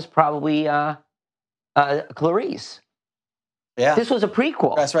 Right. That was probably Clarice. Yeah. This was a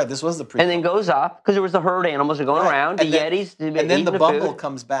prequel. That's right, this was the prequel. And then goes up, because there was the herd animals are going around, the Yetis. And then the Bumble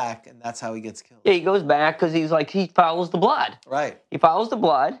comes back, and that's how he gets killed. Yeah, he goes back because he follows the blood. Right. He follows the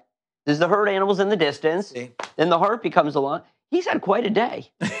blood. There's the herd animals in the distance. See? Then the harpy comes along. He's had quite a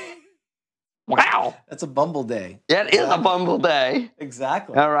day. Wow. That's a Bumble day. That is a Bumble day.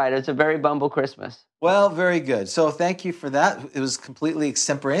 Exactly. All right, it's a very Bumble Christmas. Well, very good. So thank you for that. It was completely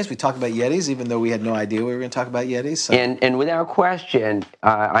extemporaneous. We talked about Yetis, even though we had no idea we were going to talk about Yetis. So. And without question,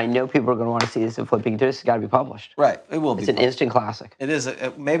 I know people are going to want to see this in Flipping Through. This has got to be published. Right. It will be. It's an instant classic. It is.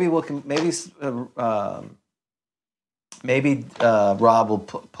 Maybe Rob will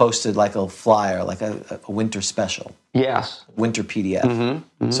post it like a flyer, like a winter special. Yes. Winter PDF. Mm-hmm,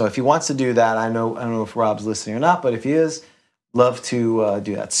 mm-hmm. So if he wants to do that, I don't know if Rob's listening or not, but if he is, love to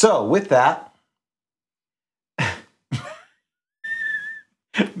do that. So with that,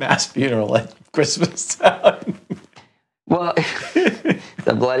 mass funeral at Christmas time. Well,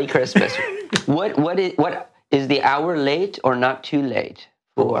 the bloody Christmas. What is the hour late or not too late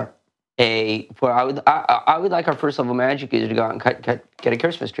for? I would like our first level magic user to go out and get a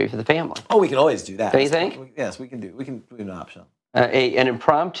Christmas tree for the family. Oh, we can always do that. Do you think? Yes, we can do. We can do an option. An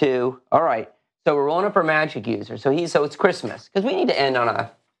impromptu. All right. So we're rolling up our magic user. So it's Christmas because we need to end on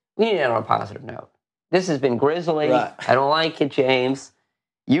a positive note. This has been grisly. Right. I don't like it, James.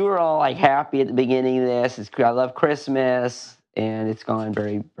 You were all like happy at the beginning of this. I love Christmas, and it's gone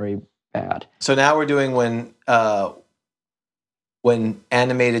very, very bad. So now we're doing when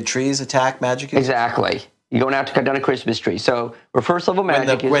animated trees attack magic users? Exactly. You're going out to cut down a Christmas tree. So we're first level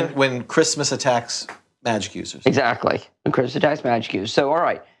magic user. When Christmas attacks magic users. Exactly. When Christmas attacks magic users. So, all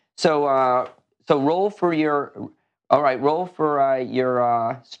right. So roll for your... All right, roll for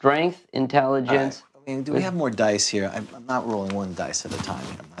your strength, intelligence. Right. I mean, do we have more dice here? I'm not rolling one dice at a time.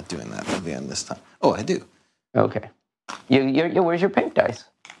 I'm not doing that at the end this time. Oh, I do. Okay. Where's your pink dice?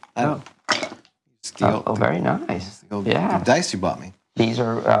 I don't. Very nice. The dice you bought me. These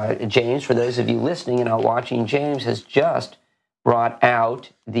are, James, for those of you listening and not watching, James has just brought out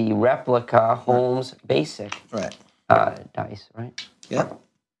the replica Holmes Basic dice, right? Yep.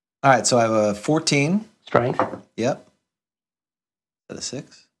 All right, so I have a 14. Strength? Yep. Is that a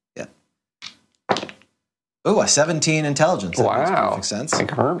 6? Yep. Oh, a 17 intelligence. That makes perfect sense.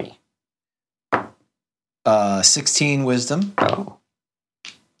 Like Hermie. 16 wisdom. Oh.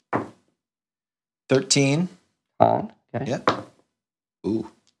 13. On. Okay. Yep. Ooh.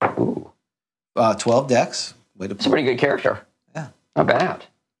 12 dex. It's a pretty good character. Yeah. Not bad.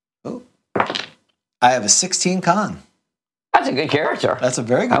 Oh. I have a 16 con. That's a good character. That's a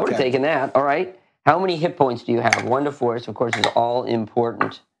very good character. I would have taken that. All right. How many hit points do you have? 1 to 4, so of course, is all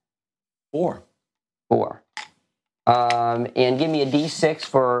important. 4. 4. And give me a D6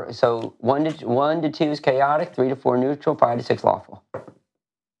 for, so 1 to 2 is chaotic, 3 to 4 neutral, 5 to 6 lawful.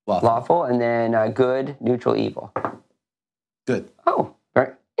 Lawful, and then good, neutral, evil. Good. Oh,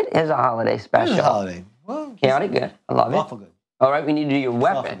 right. It is a holiday special. It is a holiday. Well, Chaotic good. I love it. lawful good. All right, we need to do your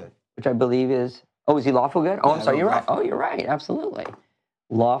Lawful weapon, good. which I believe is... Oh, is he lawful good? Oh, Yeah, I'm sorry, I you're wrote right. lawful. Oh, you're right, absolutely.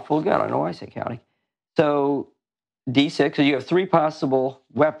 Lawful good. I don't know why I said chaotic. So, D6, so you have 3 possible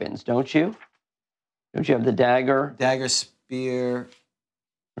weapons, don't you? Don't you have the dagger? Dagger, spear,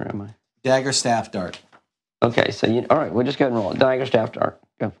 Where am I? dagger, staff, dart. Okay, so all right, we'll just go ahead and roll it. Dagger, staff, dart.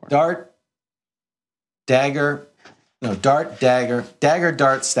 Go for it. Dart, dagger, no, dart, dagger,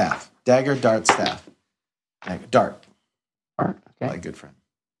 dart, staff. Dagger, dart, staff. Dagger, dart. Dart, okay. My good friend.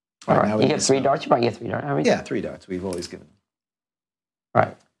 All right, now you we get can 3 smell. darts? You probably get 3 darts. How many? Yeah, 3 darts. We've always given them. All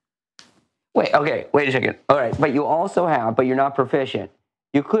right. Wait a second. All right, but you also have, but you're not proficient.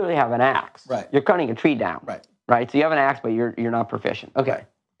 You clearly have an axe. Right. You're cutting a tree down. Right. Right, so you have an axe, but you're not proficient. Okay.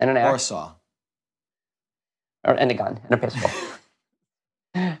 And an Or a axe. saw. And a gun and a pistol.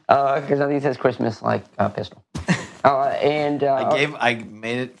 Because I think it says Christmas like pistol. I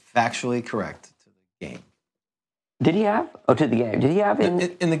made it factually correct to the game. Did he have? Oh, to the game. Did he have In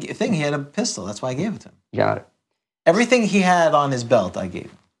the thing, he had a pistol. That's why I gave it to him. Got it. Everything he had on his belt, I gave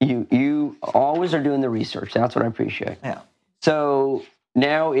him. You always are doing the research. That's what I appreciate. Yeah. So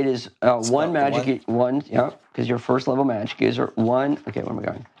now it is one magic, because your first level magic user, one, okay, where am I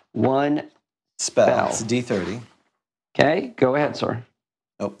going? One Spell. It's a D30. Okay, go ahead, sir.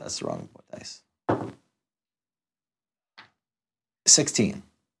 Nope, that's the wrong dice. 16.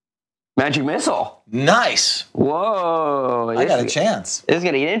 Magic missile. Nice. Whoa. I got a chance. This is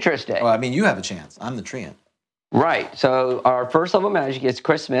going to get interesting. Well, I mean, you have a chance. I'm the treant. Right. So our first level magic is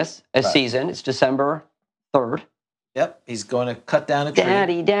Christmas, season. It's December 3rd. Yep. He's going to cut down a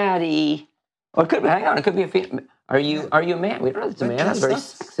tree. Daddy. Oh, it could be. Hang on. It could be a female. Are you a man? We don't know if it's a man. That's very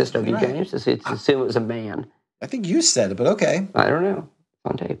sexist of you, James. To assume it was a man. I think you said it, but okay. I don't know. It's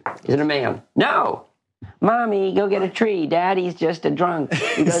on tape. Is it a man? No. Mommy, go get a tree. Daddy's just a drunk.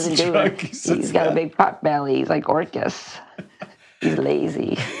 He doesn't do it. He's got a big pot belly. He's like Orcus. He's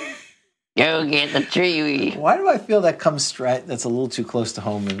lazy. Go get the tree. Why do I feel that comes straight? That's a little too close to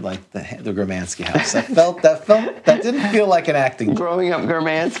home in like the Gramansky house. That didn't feel like an acting. Growing up,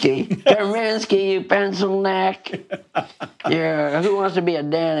 Gramansky, you pencil neck. Yeah, who wants to be a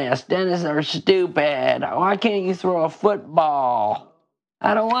dentist? Dentists are stupid. Why can't you throw a football?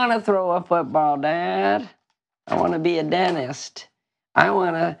 I don't want to throw a football, Dad. I want to be a dentist. I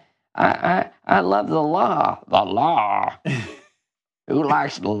love the law. The law. Who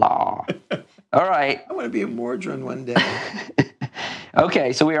likes the law? All right. I want to be a Mordrin one day.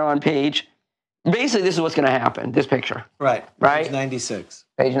 Okay, so we are on page. Basically, this is what's going to happen. This picture. Right. Page 96.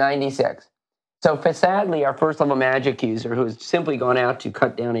 Page 96. So, sadly, our first level magic user, who has simply gone out to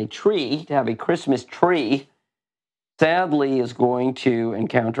cut down a tree, to have a Christmas tree, sadly is going to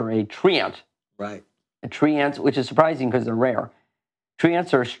encounter a treant. Right. A treant, which is surprising because they're rare.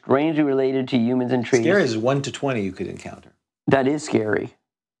 Treants are strangely related to humans and trees. Scary is 1 to 20 you could encounter. That is scary.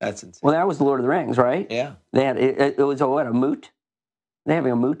 That's insane. Well, that was the Lord of the Rings, right? Yeah. They had it was a moot. They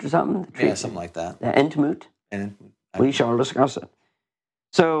having a moot or something? Yeah, something like that. Entmoot. And We shall discuss it.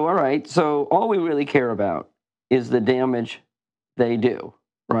 So, all right. So, all we really care about is the damage they do,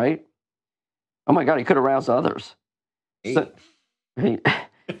 right? Oh my God, he could arouse others. 8. So,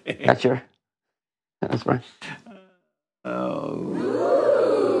 that's right.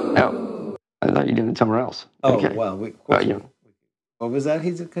 Oh, I thought you were doing it somewhere else. Oh, okay. well. What was that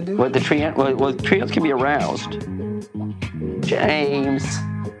he could do? What the treant? Well, treants can be aroused. James,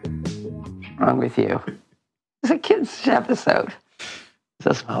 what's wrong with you? It's a kids' episode. It's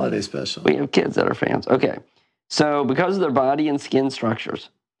a holiday special. We have kids that are fans. Okay, so because of their body and skin structures,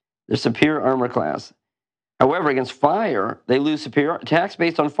 their superior armor class. However, against fire, they lose superior attacks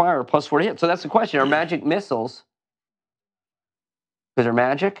based on fire plus 4 to hit. So that's the question: are magic missiles? Because they're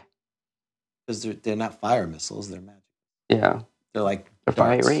magic. Because they're not fire missiles; they're magic. Yeah. They're like they're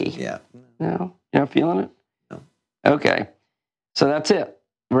darts. fiery. Yeah. No, you're not feeling it? No. Okay. So that's it.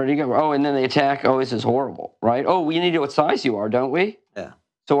 Ready to go. Oh, and then the attack always is horrible, right? Oh, we need to know what size you are, don't we? Yeah.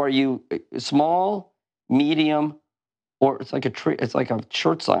 So are you small, medium, or it's like a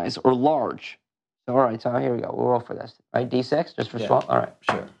shirt size, or large? All right, so here we go. We'll roll for this. Right, D6, just for small? All right.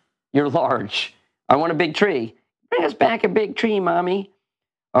 Sure. You're large. I want a big tree. Bring us back a big tree, Mommy.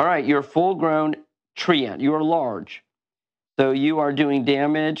 All right, you're a full-grown treant. You are large. So you are doing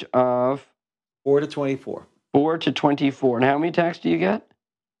damage of 4 to 24. 4 to 24. And how many attacks do you get?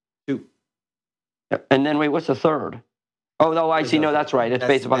 2. And then wait, what's the third? Oh no, I see. No, that's right. It's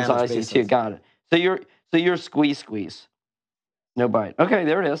based upon size too. Got it. So you're squeeze. No bite. Okay,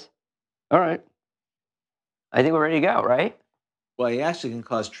 there it is. All right. I think we're ready to go, right? Well, he actually can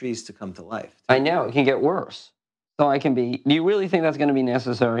cause trees to come to life. I know it can get worse. So I can be... Do you really think that's going to be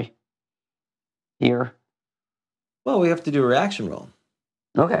necessary here? Well, we have to do a reaction roll.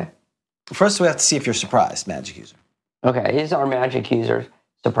 Okay. First, we have to see if you're surprised, magic user. Okay, is our magic user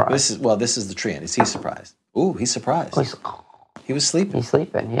surprised? This is the treant. Is he surprised? Ooh, he's surprised. He was sleeping. He's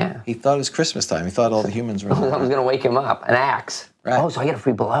sleeping, yeah. He thought it was Christmas time. He thought all the humans were... Something's going to wake him up. An axe. Right. Oh, so I get a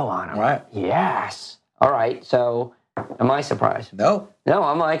free blow on him. Right. Yes. All right, so am I surprised? No. No,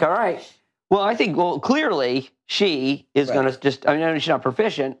 I'm like, all right. Well, I think, clearly she is going to just... I mean, she's not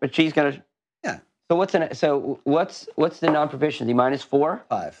proficient, but she's going to... Yeah. So what's the non-proficiency? -4?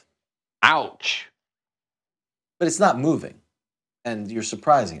 5. Ouch. But it's not moving. And you're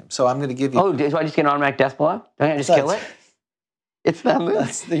surprising him. So I'm going to give you... Oh, do I just get an automatic death blow? Don't I just kill it? It's not moving.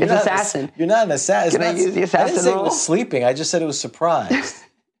 It's assassin. You're not an assassin. Can I use the assassin I didn't say roll? it was sleeping. I just said it was surprised.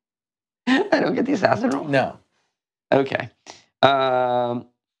 I don't get the assassin roll? No. Okay.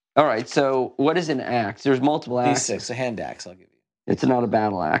 All right, so what is an axe? There's multiple axes. D6, a hand axe, I'll give you. It's not a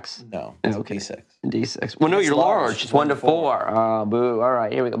battle axe. No, it's okay. a D6. D6. Well, no, It's you're large. large. It's 1 to 4. Oh, boo. All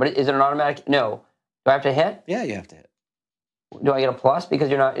right, here we go. But is it an automatic? No. Do I have to hit? Yeah, you have to hit. Do I get a plus? Because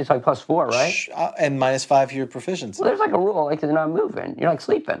you're not, it's like +4, right? And -5 to your proficiency. Well, there's like a rule, like you're not moving. You're like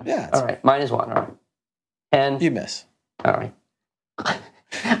sleeping. Yeah. All right, -1. All right. And You miss. all right.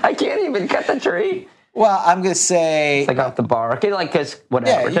 I can't even cut the tree. Well, I'm going to say... It's like off the bark. It's like, because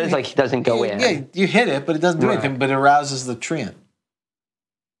whatever. Yeah, It's like he doesn't go in. Yeah, you hit it, but it doesn't do Right. anything, but it arouses the treant.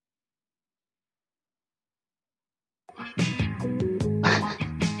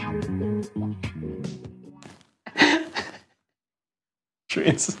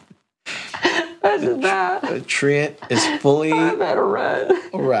 Treant's... This is bad. The treant is fully I better run.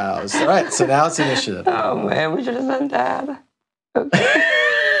 aroused. All right, so now it's initiative. Oh, man, we should have sent Dad. Okay.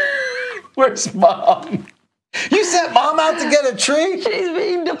 Where's Mom? You sent Mom out to get a tree? He's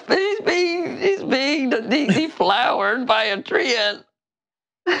being deflowered by a treant.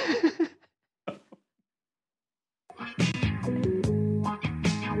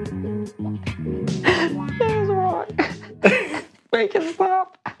 That was wrong. Make it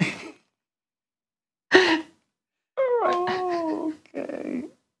stop. All right. Oh, okay.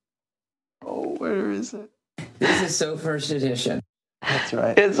 Oh, where is it? This is so first edition. That's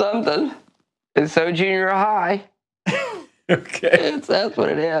right. It's something. It's so junior high. Okay. That's what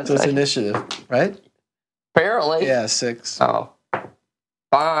it is. So it's initiative, right? Apparently. Yeah, 6. Oh.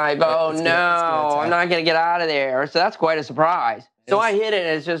 5. Oh, It's no. gonna I'm not going to get out of there. So that's quite a surprise. So I hit it,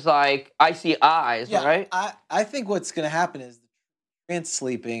 and it's just like, I see eyes, Yeah, right? I think what's going to happen is the treant's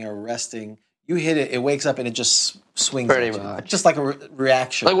sleeping or resting. You hit it, it wakes up, and it just swings. Pretty at you. much. Just like a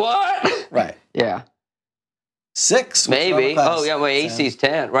reaction. Like, what? Right. Yeah. 6. Maybe. Oh, yeah, my AC's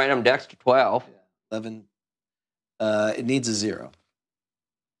 10. Right, I'm Dexter 12. 11. It needs a 0.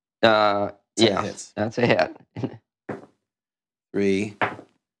 Yeah, hits. that's a hit. 3,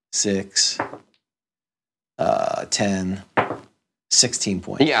 6, 10, 16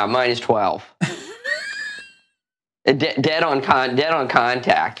 points. Yeah, mine is 12. Dead on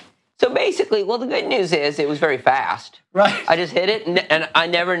contact. So basically, well, the good news is it was very fast. Right. I just hit it, and I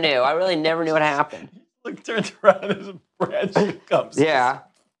never knew. I really never knew what happened. Look, turns around, there's a branch that comes. Yeah,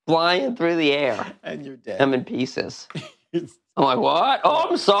 flying through the air. And you're dead. I'm in pieces. I'm like, what? Oh,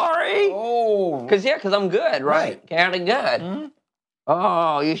 I'm sorry. Oh. Because I'm good, right? Kind of good. Mm-hmm.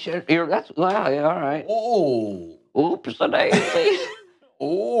 Oh, you should. Wow, yeah, all right. Oh. Oops, a daisy.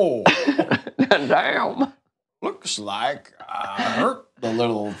 Oh. Damn. Looks like I hurt the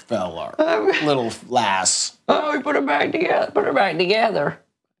little fella. Little lass. Oh, we put it back together. Put it back together.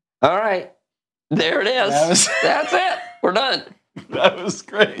 All right. There it is. That's it. We're done. That was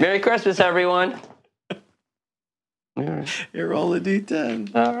great. Merry Christmas, everyone. Here, roll a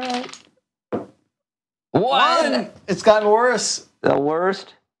D10. All right. One. It's gotten worse. The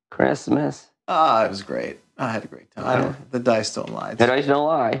worst Christmas. Ah, it was great. I had a great time. The dice don't lie. The dice don't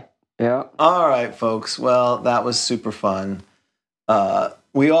lie. Yeah. All right, folks. Well, that was super fun.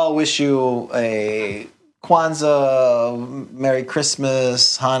 We all wish you a Kwanzaa, Merry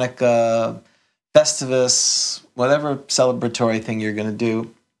Christmas, Hanukkah, Festivus, whatever celebratory thing you're going to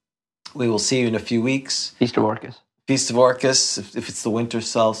do. We will see you in a few weeks. Feast of Orcus. Feast of Orcus, if it's the winter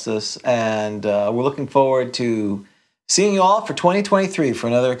solstice. And we're looking forward to seeing you all for 2023 for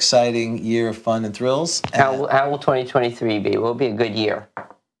another exciting year of fun and thrills. How will 2023 be? Will it be a good year?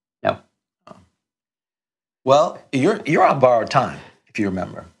 No. Well, you're on borrowed time, if you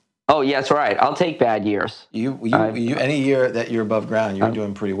remember. Oh, yeah, that's right. I'll take bad years. You any year that you're above ground, you're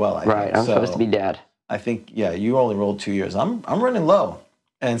doing pretty well. I think. I'm supposed to be dead. I think, yeah, you only rolled 2 years. I'm running low.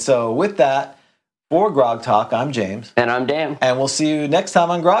 And so with that, for Grog Talk, I'm James. And I'm Dan. And we'll see you next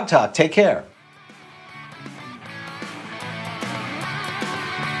time on Grog Talk. Take care.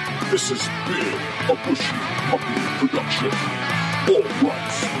 This has been a Bushy Puppy production. All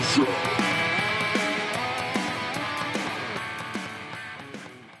rights reserved.